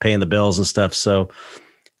keep paying the bills and stuff. So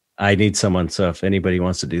I need someone. So if anybody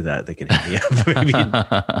wants to do that, they can hit me up. Maybe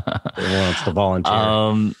they wants to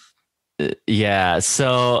volunteer. Yeah.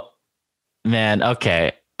 So, man,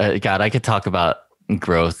 okay. God, I could talk about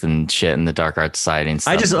growth and shit in the Dark Art Society and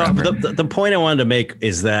stuff. The point I wanted to make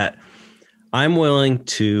is that I'm willing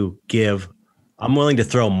to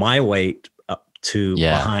throw my weight up to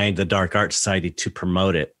behind the Dark Art Society to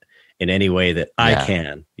promote it in any way that I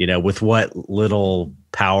can, with what little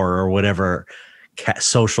power or whatever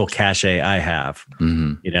social cachet I have,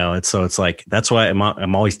 it's like, that's why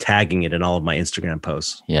I'm always tagging it in all of my Instagram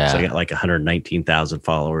posts. Yeah. So I got like 119,000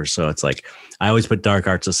 followers. So it's like, I always put Dark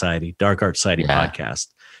Art Society podcast,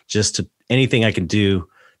 just to anything I can do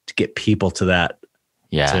to get people to that,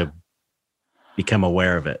 to become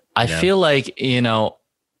aware of it. I feel like,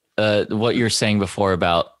 what you're saying before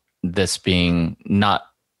about this being not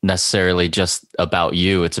necessarily just about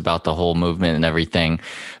you, it's about the whole movement and everything.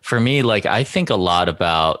 For me, like, I think a lot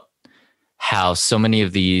about how so many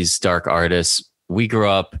of these dark artists, we grew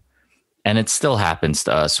up, and it still happens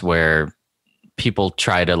to us, where people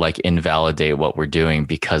try to like invalidate what we're doing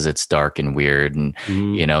because it's dark and weird. And,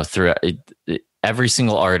 through every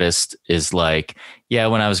single artist is like, yeah,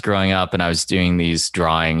 when I was growing up and I was doing these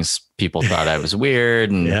drawings, people thought I was weird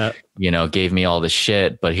and, gave me all the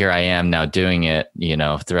shit. But here I am now doing it,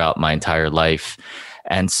 throughout my entire life.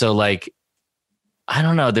 And so, like, I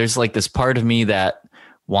don't know, there's like this part of me that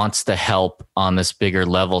wants to help on this bigger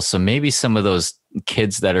level. So maybe some of those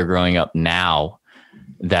kids that are growing up now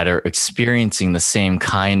that are experiencing the same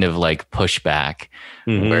kind of like pushback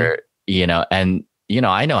where,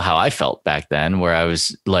 I know how I felt back then, where I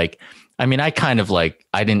was like, I mean,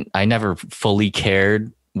 I never fully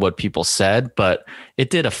cared what people said, but it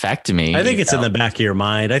did affect me. I think it's in the back of your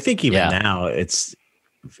mind. I think even now it's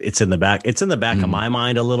in the back. It's in the back of my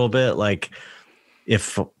mind a little bit. Like,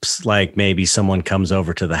 if like maybe someone comes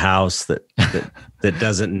over to the house that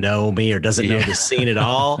doesn't know me or doesn't know the scene at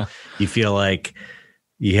all, you feel like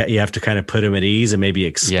you have to kind of put them at ease and maybe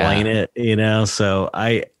explain it, So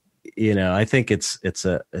I think it's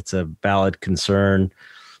a valid concern.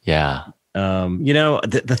 Yeah.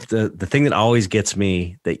 The thing that always gets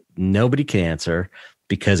me that nobody can answer,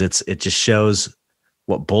 because it just shows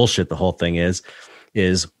what bullshit the whole thing is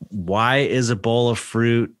why is a bowl of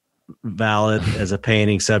fruit valid as a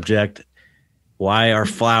painting subject? Why are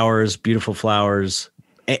flowers, beautiful flowers,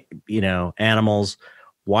 animals,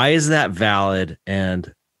 why is that valid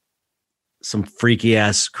and some freaky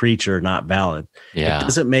ass creature not valid? It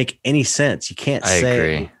doesn't make any sense. You can't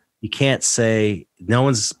say no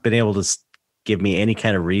one's been able to give me any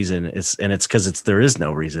kind of reason. It's because there is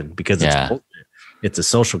no reason, because it's bullshit. It's a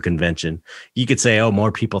social convention. You could say, oh,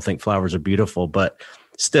 more people think flowers are beautiful, but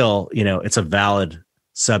still, it's a valid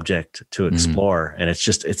subject to explore. And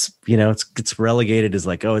it's relegated as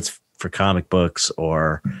like, oh, it's for comic books,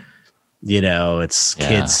 or it's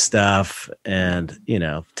kids stuff. And,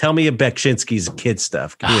 tell me a Beksinski's kids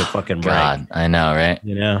stuff. Give me a fucking break. God, I know, right?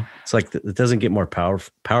 It's like, it doesn't get more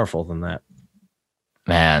powerful than that.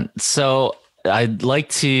 Man. So I would like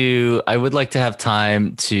to have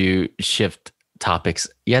time to shift topics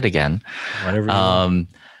yet again. Whatever you want.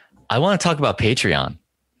 I want to talk about Patreon.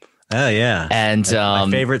 Oh yeah. And my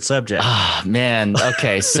favorite subject. Oh man.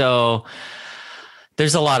 Okay. So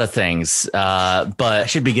there's a lot of things, but I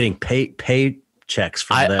should be getting pay checks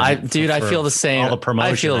from them. I feel the same. All the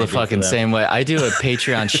promotion I feel the fucking same way. I do a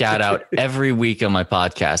Patreon shout out every week on my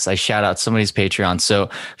podcast. I shout out somebody's Patreon. So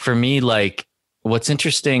for me, like, what's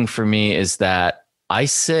interesting for me is that I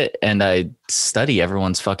sit and I study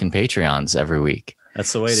everyone's fucking Patreons every week.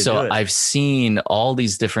 That's the way to do it. So I've seen all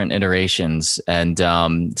these different iterations, and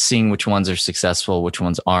seeing which ones are successful, which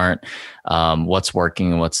ones aren't, what's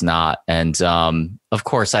working and what's not. And of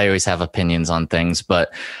course, I always have opinions on things,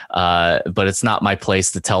 but it's not my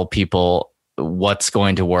place to tell people what's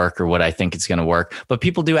going to work or what I think is going to work. But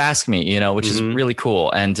people do ask me, which is really cool.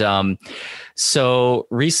 And so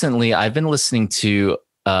recently, I've been listening to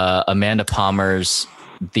Amanda Palmer's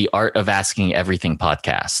The Art of Asking Everything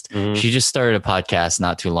podcast. She just started a podcast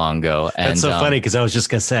not too long ago. And that's so funny, because I was just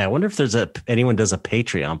going to say, I wonder if anyone does a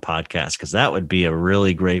Patreon podcast, because that would be a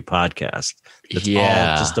really great podcast. It's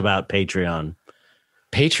all just about Patreon.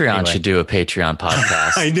 Patreon should do a Patreon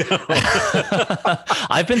podcast. I know.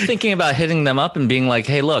 I've been thinking about hitting them up and being like,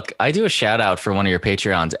 hey, look, I do a shout out for one of your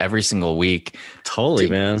Patreons every single week. Totally,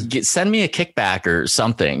 man. Send me a kickback or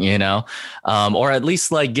something, or at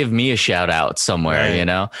least like give me a shout out somewhere,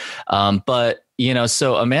 right. But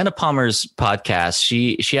so Amanda Palmer's podcast,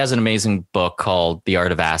 she has an amazing book called The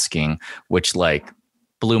Art of Asking, which like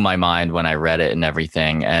blew my mind when I read it and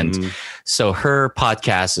everything. And so her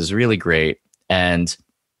podcast is really great. And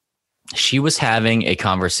she was having a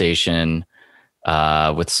conversation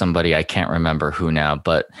with somebody, I can't remember who now,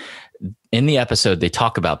 but in the episode, they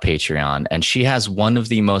talk about Patreon, and she has one of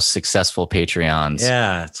the most successful Patreons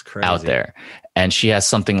it's crazy out there. And she has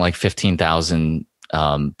something like 15,000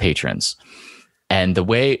 patrons. And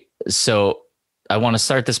so I want to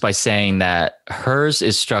start this by saying that hers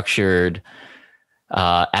is structured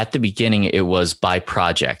at the beginning, it was by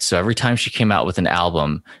project. So every time she came out with an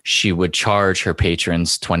album, she would charge her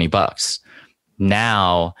patrons $20.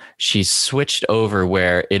 Now she's switched over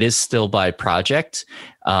where it is still by project,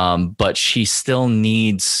 but she still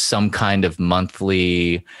needs some kind of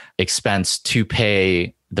monthly expense to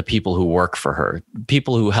pay the people who work for her,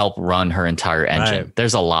 people who help run her entire engine. Right.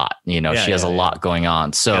 There's a lot, she has a lot going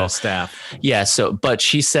on. So staff. Yeah. So, but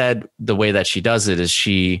she said the way that she does it is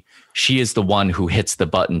she is the one who hits the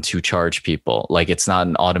button to charge people. Like it's not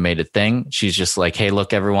an automated thing. She's just like, hey,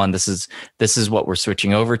 look, everyone, this is what we're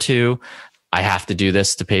switching over to. I have to do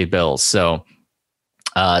this to pay bills. So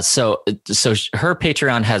her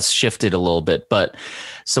Patreon has shifted a little bit, but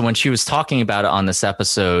so when she was talking about it on this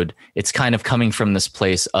episode, it's kind of coming from this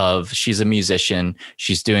place of she's a musician.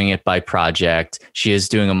 She's doing it by project. She is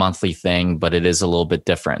doing a monthly thing, but it is a little bit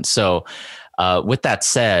different. So with that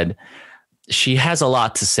said, she has a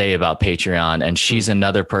lot to say about Patreon, and she's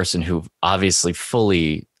another person who obviously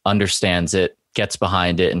fully understands it, gets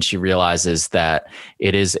behind it, and she realizes that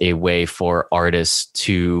it is a way for artists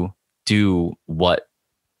to do what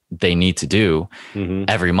they need to do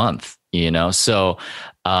every month, So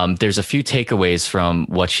there's a few takeaways from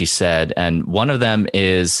what she said. And one of them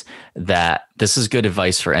is that this is good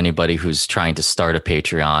advice for anybody who's trying to start a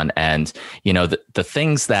Patreon. And, the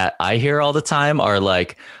things that I hear all the time are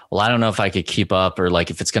like, well, I don't know if I could keep up or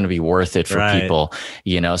like if it's going to be worth it for people,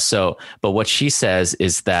 So, but what she says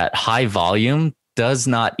is that high volume does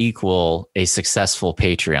not equal a successful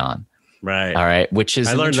Patreon. Right. All right. Which is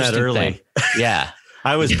I learned that early. Thing. Yeah.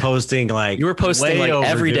 I was posting like you were posting like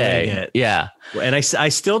every day. Yeah. And I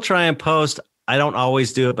still try and post. I don't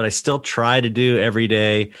always do it, but I still try to do every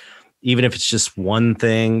day, even if it's just one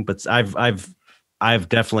thing. But I've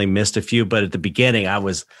definitely missed a few. But at the beginning, I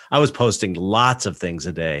was posting lots of things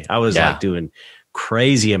a day. I was like doing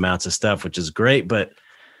crazy amounts of stuff, which is great. But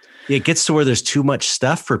it gets to where there's too much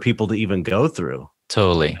stuff for people to even go through.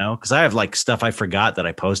 Totally. Because I have like stuff I forgot that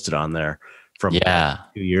I posted on there from 2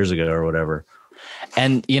 years ago or whatever.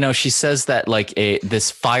 And, she says that like this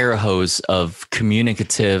fire hose of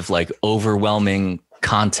communicative, like overwhelming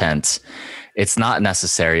content, it's not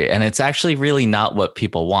necessary. And it's actually really not what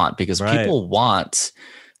people want, because people want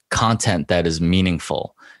content that is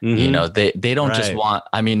meaningful. They don't just want,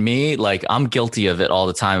 me, like I'm guilty of it all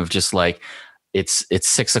the time of just like, it's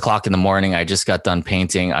 6 o'clock in the morning. I just got done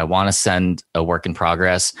painting. I want to send a work in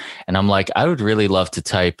progress. And I'm like, I would really love to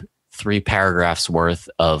type 3 paragraphs worth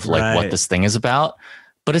of like what this thing is about,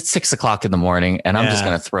 but it's 6 o'clock in the morning and I'm just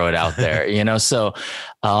going to throw it out there, So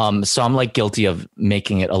I'm like guilty of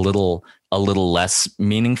making it a little less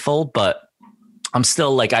meaningful, but I'm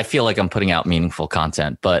still like, I feel like I'm putting out meaningful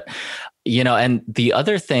content, but and the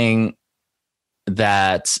other thing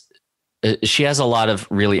that she has a lot of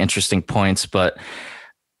really interesting points, but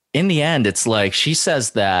in the end, it's like, she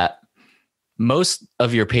says that most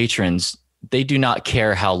of your patrons, they do not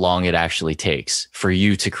care how long it actually takes for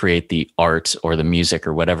you to create the art or the music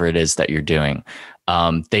or whatever it is that you're doing.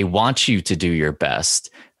 They want you to do your best,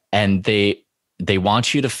 and they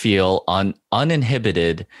want you to feel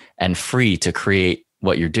uninhibited and free to create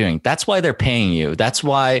what you're doing. That's why they're paying you. That's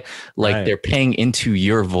why they're paying into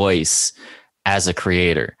your voice as a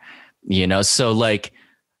creator, So like,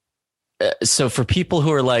 so for people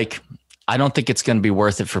who are like, I don't think it's going to be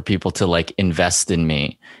worth it for people to like invest in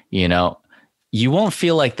me, you won't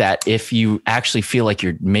feel like that if you actually feel like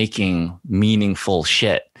you're making meaningful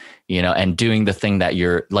shit, and doing the thing that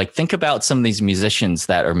you're like. Think about some of these musicians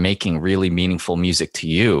that are making really meaningful music to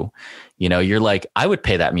you. You're like, I would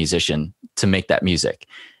pay that musician to make that music,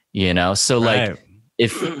 So like,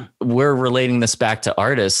 if we're relating this back to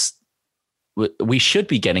artists, we should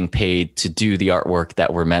be getting paid to do the artwork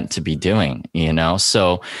that we're meant to be doing,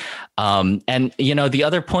 So, and the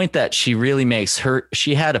other point that she really makes,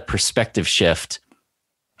 she had a perspective shift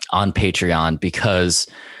on Patreon, because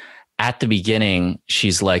at the beginning,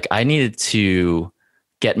 she's like, I needed to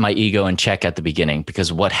get my ego in check at the beginning,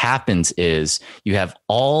 because what happens is you have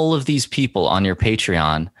all of these people on your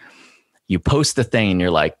Patreon, you post the thing and you're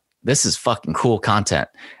like, this is fucking cool content.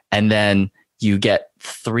 And then you get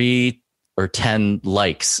 3 or 10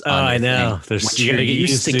 likes. Oh, I know. There's you gotta get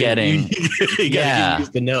used to getting. You gotta get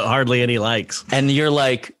used to hardly any likes. And you're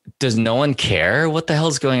like, does no one care? What the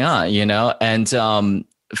hell's going on? You know? And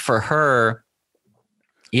for her,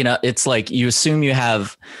 you know, it's like you assume you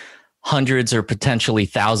have hundreds or potentially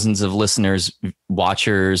thousands of listeners,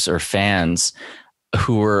 watchers, or fans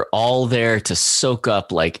who are all there to soak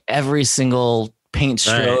up like every single paint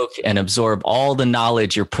stroke and absorb all the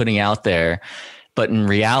knowledge you're putting out there. But in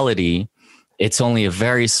reality, it's only a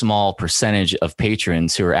very small percentage of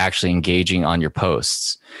patrons who are actually engaging on your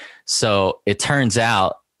posts. So it turns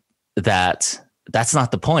out that that's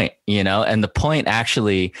not the point, you know, and the point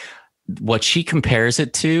actually, what she compares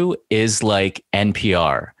it to is like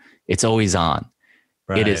NPR. It's always on.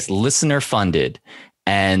 Right. It is listener funded.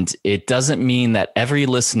 And it doesn't mean that every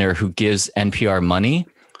listener who gives NPR money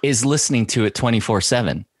is listening to it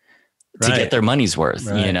 24/7 to get their money's worth.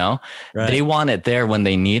 You know, they want it there when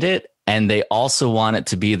they need it. And they also want it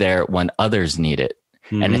to be there when others need it.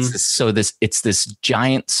 Mm-hmm. And it's this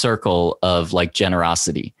giant circle of like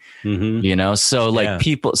generosity, you know? So like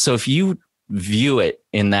people, so if you view it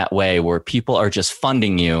in that way where people are just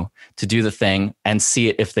funding you to do the thing and see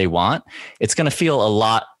it if they want, it's going to feel a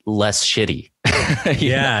lot less shitty.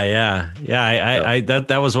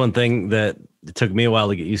 That was one thing that it took me a while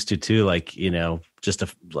to get used to too. Like, you know, just a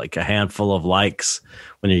handful of likes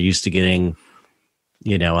when you're used to getting,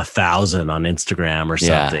 you know, 1,000 on Instagram or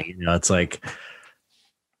something. You know, it's like,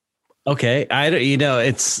 okay,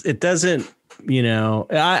 it doesn't, you know,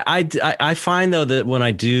 I find though that when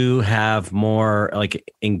I do have more like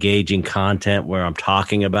engaging content where I'm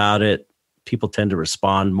talking about it, people tend to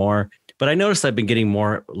respond more. But I noticed I've been getting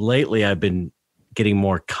more lately. I've been getting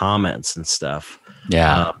more comments and stuff.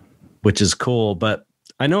 Yeah. Which is cool. But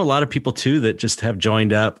I know a lot of people too that just have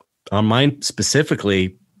joined up on mine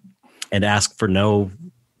specifically and ask for no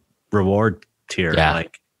reward tier. Yeah.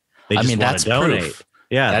 Like they just want to donate. Proof.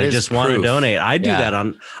 Yeah. They just want to donate. I do that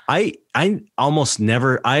on, I almost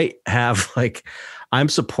never, I have like, I'm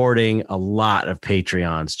supporting a lot of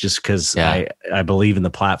Patreons just because I believe in the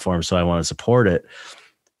platform. So I want to support it.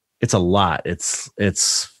 It's a lot. You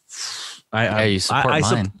support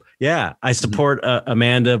mine. I support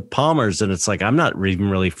Amanda Palmer's, and it's like I'm not even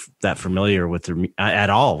really that familiar with her at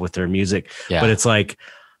all with her music, but it's like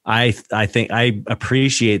I think I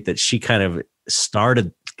appreciate that she kind of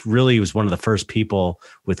started. Really, was one of the first people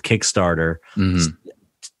with Kickstarter,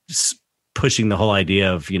 pushing the whole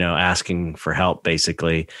idea of asking for help,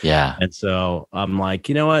 basically. Yeah, and so I'm like,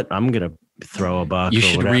 you know what, I'm gonna throw a buck. You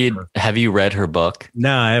should read. Have you read her book?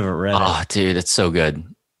 No, I haven't read it. Oh, dude, it's so good.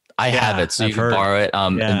 I have it, so you can borrow it.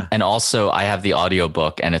 And also I have the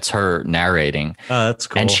audiobook, and it's her narrating. Oh, that's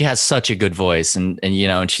cool. And she has such a good voice, and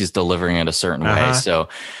she's delivering it a certain way. So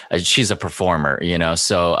she's a performer,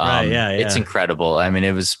 so it's incredible. I mean,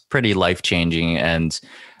 it was pretty life-changing, and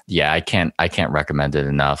I can't recommend it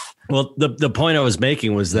enough. Well, the point I was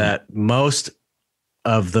making was that most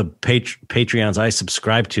of the Patreons I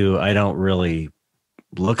subscribe to, I don't really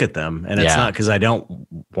look at them, and it's not because I don't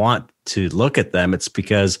want to look at them. It's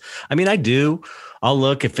because I'll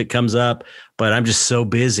look if it comes up, but I'm just so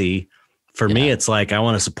busy. For me, it's like I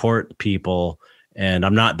want to support people, and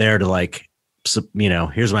I'm not there to like,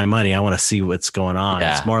 here's my money, I want to see what's going on.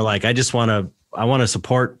 It's more like I want to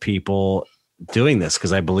support people doing this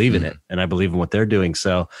because I believe in it, and I believe in what they're doing.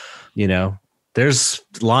 So there's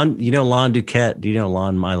Lon Duquette. Do you know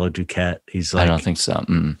Lon Milo Duquette? He's like, I don't think so.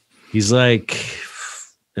 He's like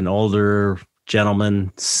an older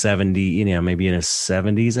gentleman, 70, maybe in his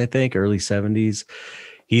 70s, I think, early 70s.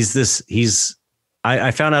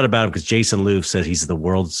 I found out about him because Jason Loof said he's the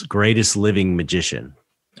world's greatest living magician.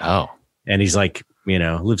 Oh. And he's like,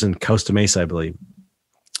 lives in Costa Mesa, I believe.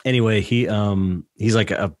 Anyway, he's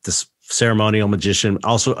like this ceremonial magician,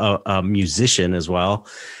 also a musician as well.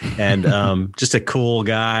 And just a cool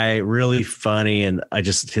guy, really funny. And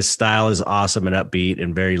his style is awesome and upbeat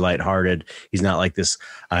and very lighthearted. He's not like this,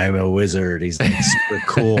 I'm a wizard. He's like super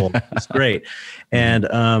cool. It's great.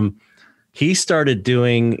 And he started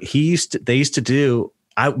doing, they used to do,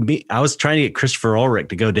 I was trying to get Christopher Ulrich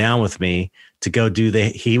to go down with me to go do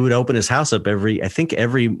he would open his house up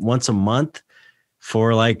every once a month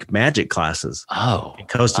for like magic classes. Oh, in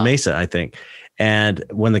Costa Mesa, I think. And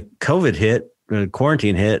when the COVID hit, when the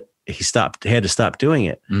quarantine hit, he had to stop doing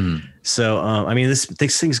it. So,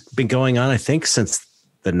 this thing's been going on, I think, since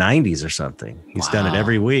the 90s or something. He's done it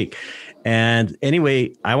every week. And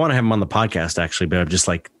anyway, I want to have him on the podcast actually, but I've just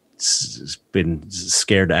like been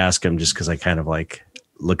scared to ask him just because I kind of like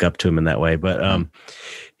look up to him in that way. But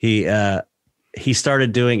he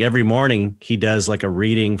started doing every morning. He does like a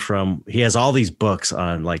reading from. He has all these books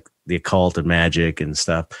on like the occult and magic and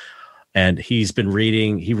stuff, and he's been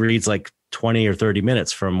reading. He reads like 20 or 30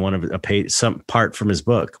 minutes from one of a page, some part from his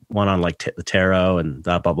book, one on like the tarot and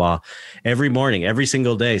blah blah blah, every morning, every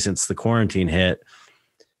single day since the quarantine hit,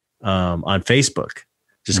 on Facebook,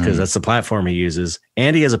 just because that's the platform he uses.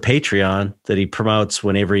 And he has a Patreon that he promotes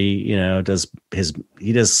whenever he,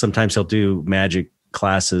 sometimes he'll do magic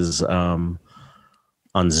classes on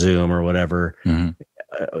Zoom or whatever,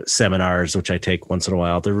 seminars, which I take once in a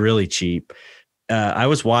while. They're really cheap. I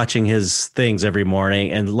was watching his things every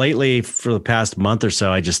morning, and lately for the past month or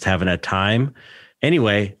so, I just haven't had time.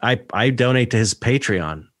 Anyway, I donate to his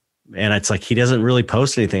Patreon, and it's like he doesn't really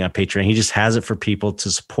post anything on Patreon. He just has it for people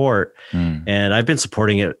to support. And I've been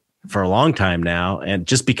supporting it for a long time now. And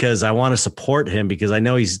just because I want to support him, because I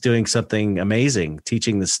know he's doing something amazing,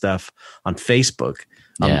 teaching this stuff on Facebook.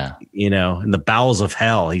 In the bowels of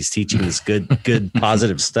hell, he's teaching this good,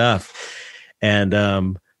 positive stuff. And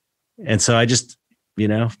so I just,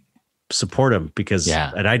 support him because,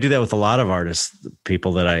 and I do that with a lot of artists,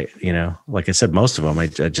 people that I, like I said, most of them, I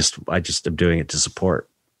just am doing it to support.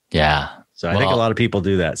 Yeah. So I think a lot of people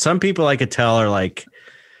do that. Some people I could tell are like,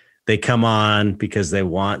 they come on because they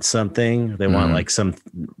want something. They want like some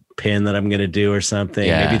pin that I'm going to do or something.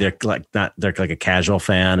 Yeah. Maybe they're like a casual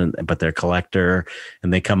fan, but they're a collector,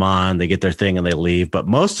 and they come on, they get their thing and they leave. But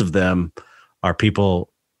most of them are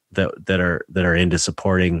people that are into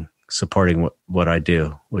supporting what I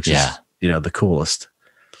do, which is, the coolest.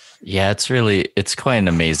 Yeah, it's quite an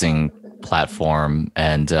amazing platform.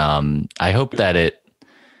 And I hope that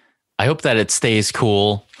it stays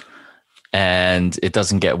cool and it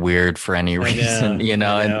doesn't get weird for any reason,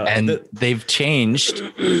 and they've changed,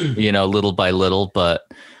 little by little, but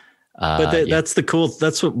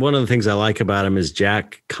that's one of the things I like about him is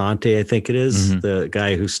Jack Conte, I think it is, the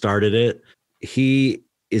guy who started it. He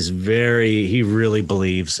really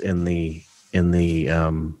believes in the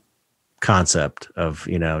concept of,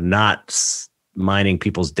 not mining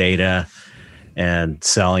people's data and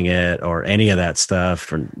selling it or any of that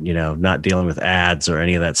stuff, or, not dealing with ads or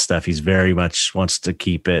any of that stuff. He's very much wants to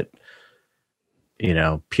keep it,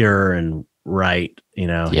 pure and right. He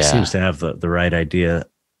seems to have the right idea.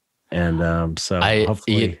 And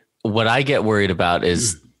hopefully what I get worried about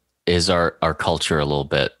is our culture a little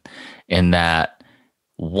bit, in that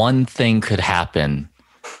one thing could happen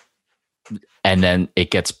and then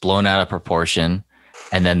it gets blown out of proportion,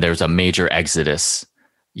 and then there's a major exodus.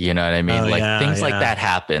 You know what I mean? Things like that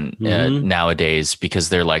happen nowadays, because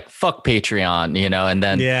they're like, fuck Patreon, and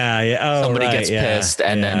then somebody gets pissed,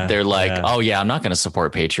 and then they're like, oh yeah, I'm not going to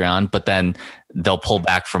support Patreon. But then they'll pull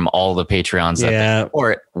back from all the Patreons that they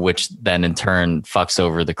support, which then in turn fucks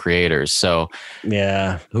over the creators. So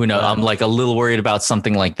who knows? I'm like a little worried about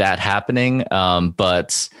something like that happening.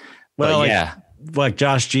 Like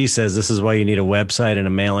Josh G says, this is why you need a website and a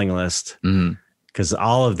mailing list, because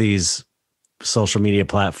all of these social media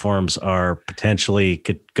platforms are potentially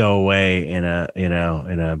could go away at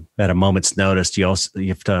a moment's notice. You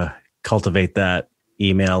have to cultivate that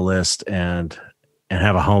email list and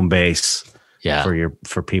have a home base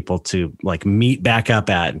for people to like meet back up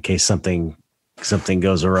at in case something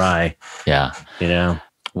goes awry.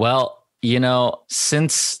 Well,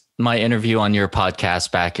 since my interview on your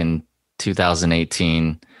podcast back in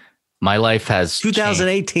 2018, my life has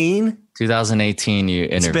 2018 2018 you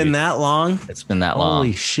interviewed. It's been that long? It's been that long.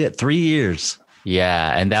 Holy shit, 3 years.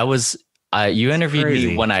 Yeah, and that was you interviewed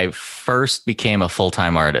me when I first became a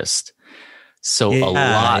full-time artist. So a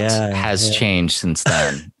lot has changed since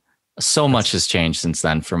then. So much has changed since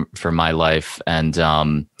then for my life. And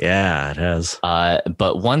it has.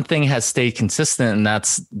 But one thing has stayed consistent, and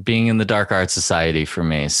that's being in the Dark Art Society for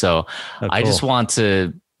me. So cool. I just want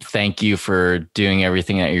to thank you for doing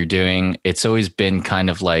everything that you're doing. It's always been kind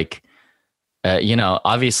of like,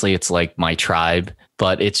 obviously it's like my tribe,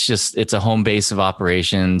 but it's a home base of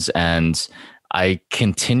operations, and I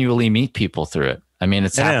continually meet people through it. I mean,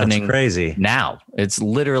 it's happening crazy now. It's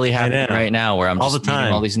literally happening right now, where I'm just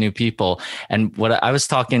meeting all these new people. And what I was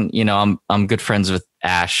talking, I'm good friends with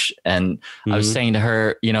Ash, and I was saying to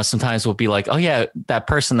her, sometimes we'll be like, oh yeah, that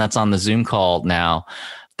person that's on the Zoom call now,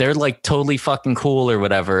 they're like totally fucking cool or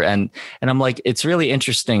whatever. And I'm like, it's really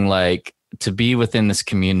interesting, like to be within this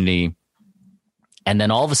community. And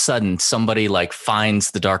then all of a sudden somebody like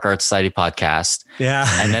finds the Dark Art Society podcast. Yeah.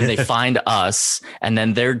 And then they find us, and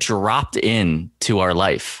then they're dropped in to our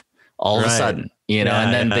life all of a sudden,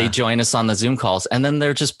 and then they join us on the Zoom calls, and then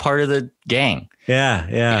they're just part of the gang.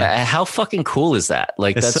 Yeah. How fucking cool is that?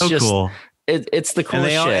 Like, it's that's so just cool. it's the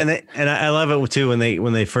coolest shit. And I love it too when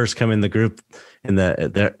they first come in the group, in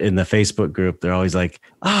the Facebook group, they're always like,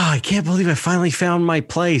 "Oh, I can't believe I finally found my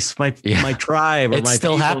place, my tribe." Or it's my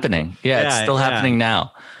still people. happening. Yeah, it's still happening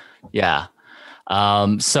now. Yeah.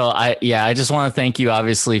 So I just want to thank you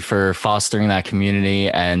obviously for fostering that community.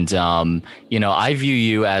 And, I view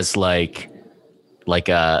you as like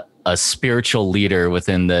a spiritual leader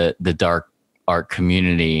within the dark art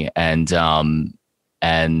community. And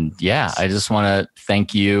I just want to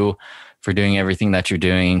thank you for doing everything that you're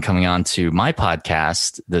doing and coming on to my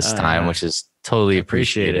podcast this time, which is totally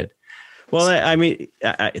appreciated. Well, I mean,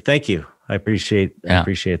 thank you. I appreciate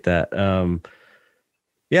that.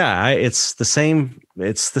 It's the same.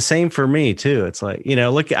 It's the same for me too. It's like,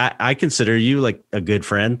 look, I consider you like a good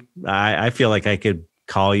friend. I feel like I could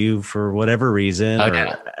call you for whatever reason.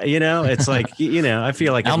 Okay. Or, it's like, I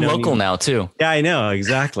feel like I'm local now too. Yeah, I know.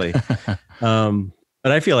 Exactly.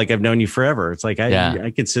 But I feel like I've known you forever. It's like, I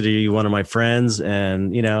consider you one of my friends,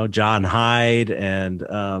 and, John Hyde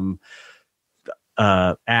and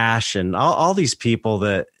Ash and all these people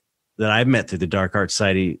that I've met through the Dark Art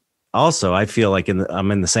Society. Also, I feel like I'm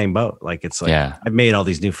in the same boat. Like, it's like, I've made all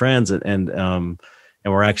these new friends, and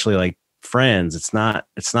we're actually like friends.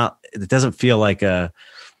 It doesn't feel like a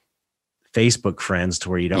Facebook friends to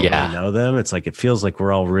where you don't really know them. It's like, it feels like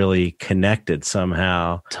we're all really connected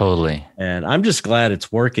somehow. Totally. And I'm just glad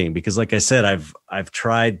it's working, because like I said, I've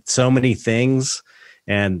tried so many things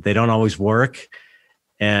and they don't always work.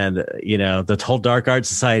 And, the whole Dark Art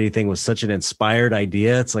Society thing was such an inspired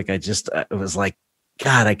idea. It's like, it was like,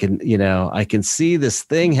 God, I can see this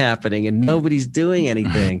thing happening and nobody's doing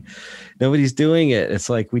anything. Nobody's doing it. It's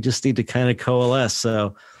like, we just need to kind of coalesce.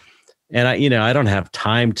 So, and I don't have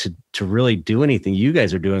time to really do anything. You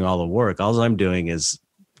guys are doing all the work. All I'm doing is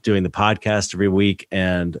doing the podcast every week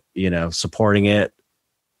and, supporting it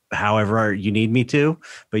however you need me to.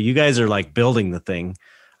 But you guys are like building the thing.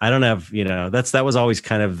 I don't have, that was always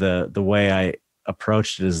kind of the way I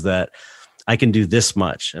approached it, is that I can do this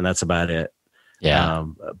much and that's about it. Yeah.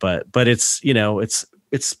 But it's,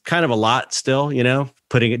 it's kind of a lot still, doing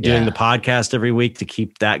the podcast every week to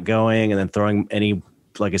keep that going, and then throwing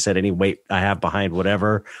like I said, any weight I have behind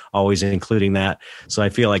whatever, always including that. So I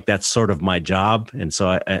feel like that's sort of my job. And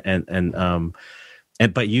so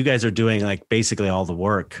but you guys are doing like basically all the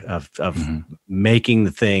work of making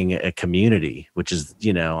the thing a community, which is,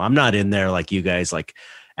 I'm not in there like you guys, like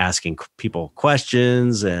asking people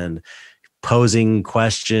questions and posing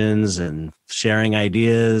questions and sharing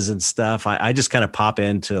ideas and stuff. I just kind of pop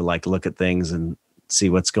in to like look at things and see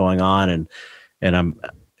what's going on. And I'm,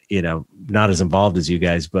 not as involved as you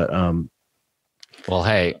guys, but, well,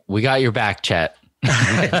 hey, we got your back, Chet.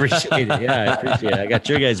 I appreciate it. Yeah, I appreciate it. I got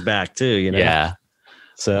your guys back too, Yeah.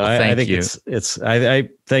 So I think I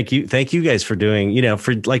thank you guys for doing,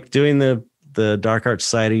 for like doing the Dark Art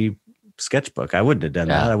Society sketchbook. I wouldn't have done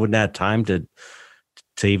that. I wouldn't have had time to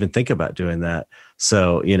even think about doing that.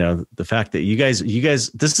 So, the fact that you guys,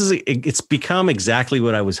 it's become exactly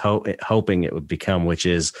what I was hoping it would become, which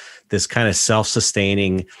is this kind of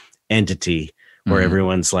self-sustaining entity where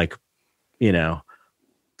everyone's like,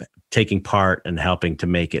 taking part and helping to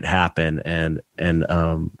make it happen. And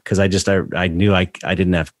cause I knew I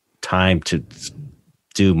didn't have time to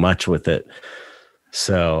do much with it.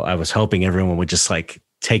 So I was hoping everyone would just like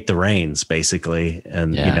take the reins basically.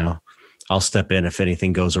 And, I'll step in if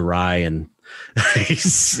anything goes awry, and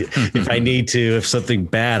if I need to, if something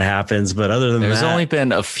bad happens. But other than there's only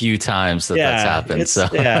been a few times that's happened. So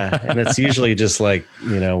and it's usually just like,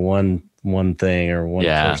 one thing or one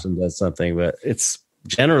person does something, but it's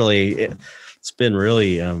generally, it's been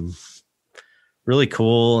really, really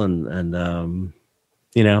cool. And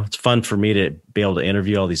it's fun for me to be able to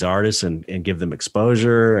interview all these artists and give them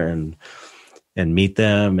exposure and meet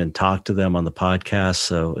them and talk to them on the podcast.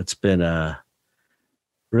 So it's been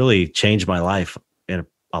really changed my life in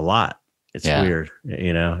a lot. It's weird,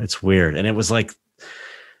 it's weird. And it was like,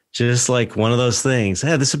 just like one of those things.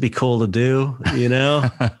 Hey, this would be cool to do,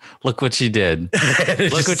 Look what you did.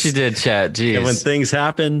 Look what you did, Chet. Jeez. And when things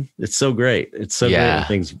happen, it's so great. It's so great. When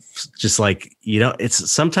things just like,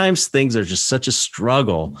 it's sometimes things are just such a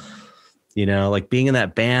struggle. Like being in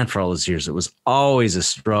that band for all those years, it was always a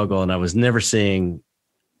struggle, and I was never seeing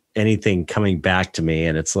anything coming back to me.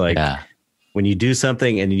 And it's like, when you do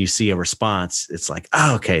something and you see a response, it's like,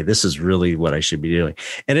 oh, okay, this is really what I should be doing.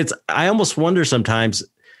 And I almost wonder sometimes,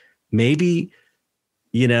 maybe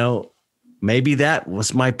that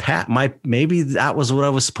was my path. Maybe that was what I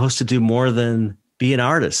was supposed to do more than be an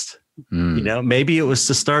artist. Maybe it was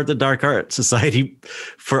to start the Dark Art Society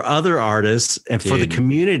for other artists and for the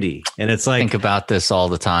community. And it's like, think about this all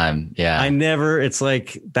the time. Yeah. it's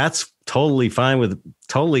like, that's totally fine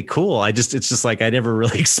totally cool. It's just like, I never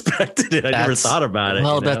really expected it. I never thought about it.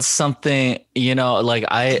 Well, that's something, like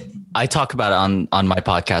I talk about it on my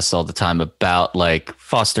podcast all the time about like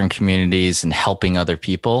fostering communities and helping other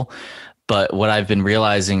people. But what I've been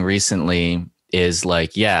realizing recently is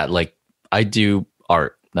like, like I do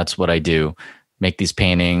art. That's what I do. Make these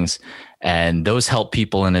paintings, and those help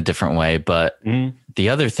people in a different way. But the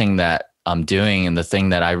other thing that I'm doing, and the thing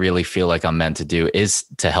that I really feel like I'm meant to do, is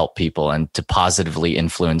to help people and to positively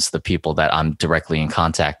influence the people that I'm directly in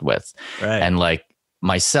contact with. Right. And like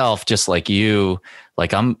myself, just like you,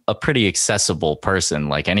 like I'm a pretty accessible person.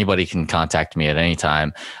 Like anybody can contact me at any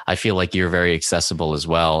time. I feel like you're very accessible as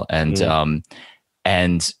well. And,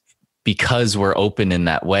 and because we're open in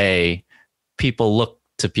that way, people look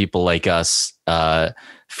to people like us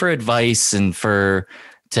for advice and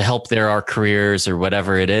to help our careers or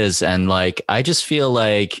whatever it is. And like, I just feel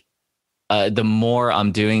like the more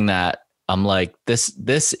I'm doing that, I'm like, this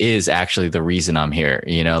is actually the reason I'm here,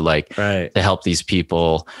 to help these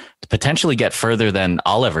people to potentially get further than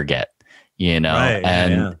I'll ever get,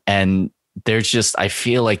 and there's just, I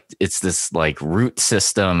feel like it's this like root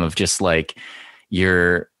system of just like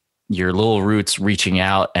your little roots reaching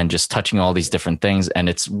out and just touching all these different things. And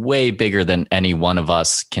it's way bigger than any one of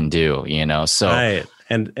us can do, so. Right.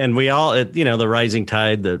 And we all, the rising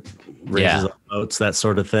tide that raises all boats, that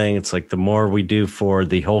sort of thing. It's like the more we do for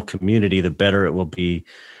the whole community, the better it will be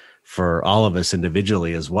for all of us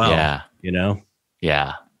individually as well. Yeah.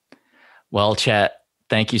 Yeah. Well, Chet,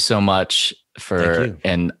 thank you so much for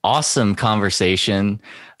an awesome conversation.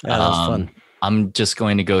 Yeah, that was fun. I'm just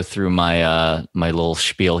going to go through my my little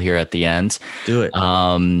spiel here at the end. Do it.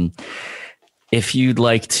 If you'd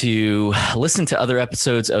like to listen to other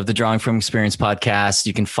episodes of the Drawing From Experience podcast,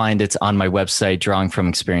 you can find it on my website,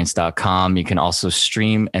 drawingfromexperience.com. You can also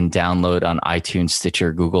stream and download on iTunes,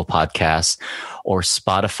 Stitcher, Google Podcasts, or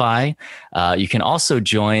Spotify. You can also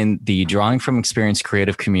join the Drawing From Experience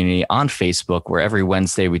creative community on Facebook, where every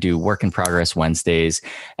Wednesday we do Work in Progress Wednesdays.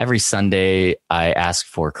 Every Sunday, I ask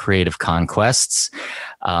for creative conquests.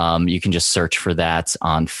 You can just search for that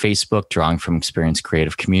on Facebook, Drawing From Experience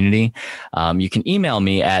Creative Community. You can email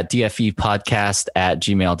me at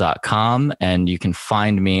dfepodcast@gmail.com, and you can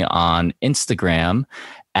find me on Instagram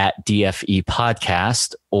at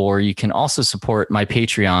dfepodcast, or you can also support my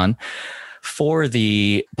Patreon for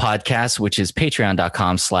the podcast, which is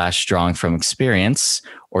patreon.com/drawingfromexperience.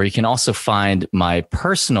 Or you can also find my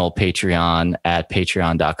personal Patreon at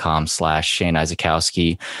patreon.com/Shane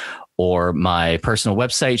Isakowski, or my personal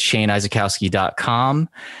website, shaneisakowski.com.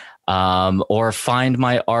 Or find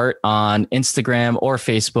my art on Instagram or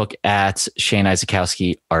Facebook at Shane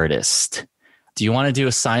Isakowski Artist. Do you want to do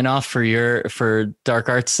a sign off for Dark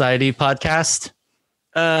Art Society podcast?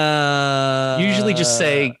 Usually just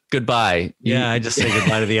say goodbye. Yeah, I just say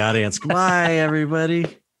goodbye to the audience. Goodbye, everybody.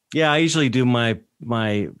 Yeah, I usually do my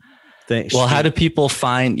thing. Well, how do people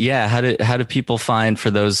find? Yeah, how do people find, for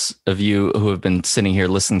those of you who have been sitting here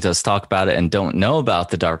listening to us talk about it and don't know about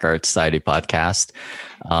the Dark Art Society podcast?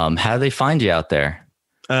 How do they find you out there?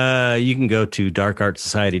 You can go to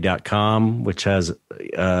darkartsociety.com, which has,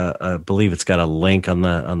 I believe it's got a link on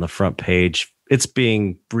the front page. It's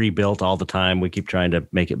being rebuilt all the time. We keep trying to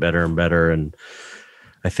make it better and better. And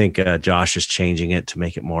I think Josh is changing it to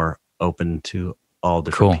make it more open to all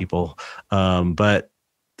different people. But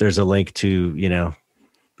there's a link to,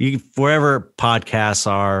 wherever podcasts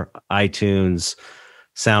are, iTunes,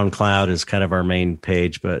 SoundCloud is kind of our main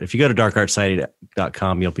page. But if you go to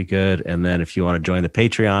darkartsociety.com, you'll be good. And then if you want to join the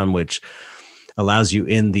Patreon, which allows you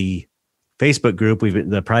in the Facebook group,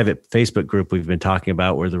 the private Facebook group we've been talking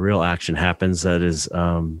about, where the real action happens, that is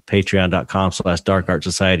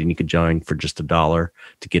patreon.com/darkartsociety, and you can join for just $1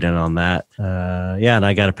 to get in on that. And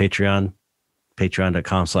I got a Patreon,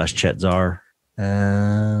 patreon.com/ChetZar.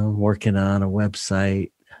 Working on a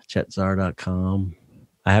website, chetzar.com.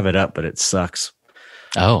 I have it up, but it sucks.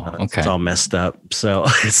 Oh, okay. It's all messed up. So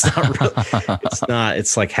it's not really,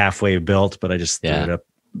 it's like halfway built, but I just threw it up.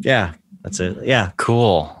 Yeah, that's it. Yeah.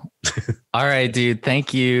 Cool. All right, dude.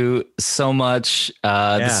 Thank you so much.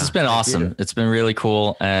 This has been awesome. It's been really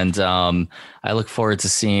cool. And I look forward to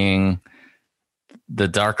seeing the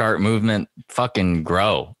dark art movement fucking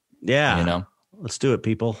grow. Yeah. Let's do it,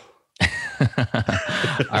 people. All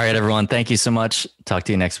right, everyone. Thank you so much. Talk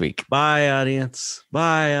to you next week. Bye, audience.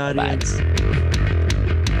 Bye, audience. Bye.